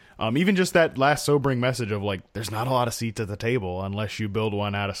game, even just that last sobering message of like, there's not a lot of seats at the table unless you build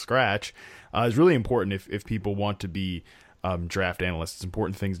one out of scratch, is really important if people want to be draft analysts. It's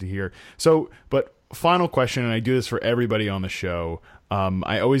important things to hear. So, but final question, and I do this for everybody on the show.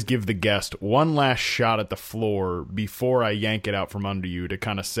 I always give the guest one last shot at the floor before I yank it out from under you to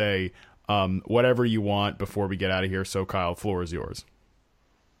kind of say whatever you want before we get out of here. So, Kyle, the floor is yours.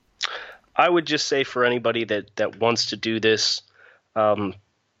 I would just say for anybody that wants to do this,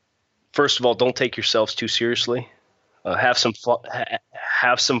 first of all, don't take yourselves too seriously. Have some fun.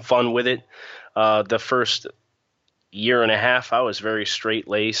 Have some fun with it. The first year and a half, I was very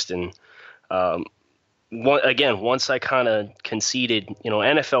straight-laced, and once I kind of conceded,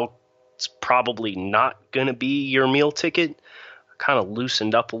 NFL is probably not going to be your meal ticket, I kind of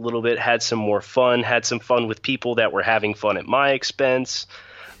loosened up a little bit, had some more fun, had some fun with people that were having fun at my expense.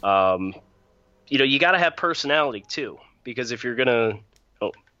 You got to have personality too, because if you're going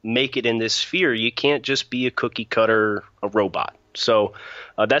to make it in this sphere, you can't just be a cookie cutter, a robot. So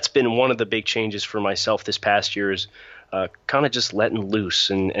that's been one of the big changes for myself this past year is kind of just letting loose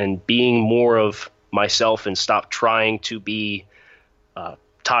and being more of myself and stop trying to be Todd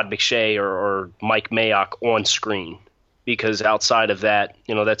McShay or Mike Mayock on screen, because outside of that,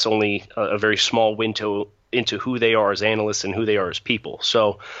 that's only a very small window into who they are as analysts and who they are as people.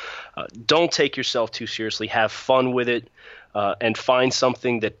 So don't take yourself too seriously. Have fun with it and find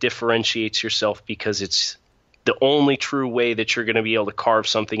something that differentiates yourself, because it's the only true way that you're going to be able to carve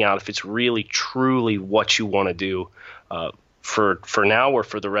something out if it's really, truly what you want to do for now or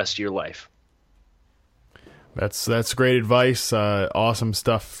for the rest of your life. That's great advice. Awesome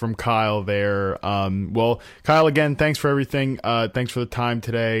stuff from Kyle there. Well, Kyle, again, thanks for everything. Thanks for the time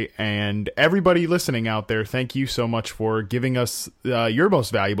today. And everybody listening out there, thank you so much for giving us your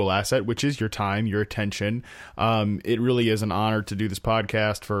most valuable asset, which is your time, your attention. It really is an honor to do this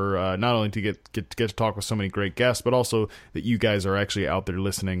podcast for not only to get to talk with so many great guests, but also that you guys are actually out there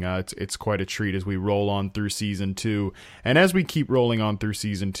listening. It's quite a treat as we roll on through season 2. And as we keep rolling on through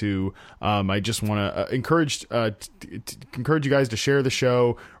season 2, I just want to encourage you guys to share the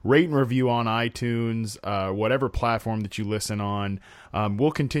show, rate and review on iTunes, whatever platform that you listen on.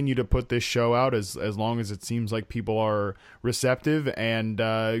 We'll continue to put this show out as long as it seems like people are receptive and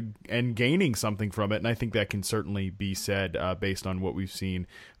gaining something from it. And I think that can certainly be said based on what we've seen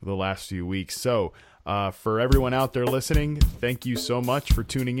the last few weeks. So for everyone out there listening, thank you so much for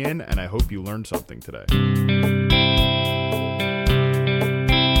tuning in, and I hope you learned something today.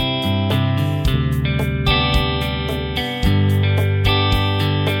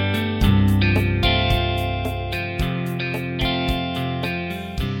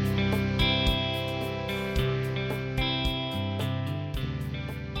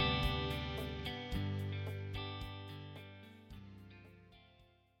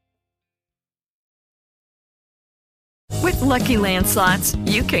 With Lucky Land Slots,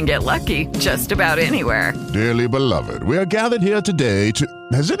 you can get lucky just about anywhere. Dearly beloved, we are gathered here today to...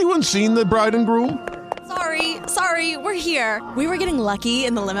 Has anyone seen the bride and groom? Sorry, we're here. We were getting lucky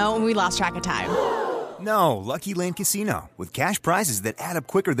in the limo and we lost track of time. No, Lucky Land Casino, with cash prizes that add up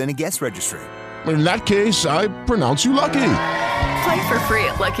quicker than a guest registry. In that case, I pronounce you lucky. Play for free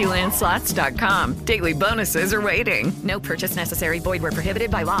at LuckyLandSlots.com. Daily bonuses are waiting. No purchase necessary. Void where prohibited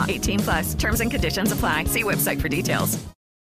by law. 18+. Terms and conditions apply. See website for details.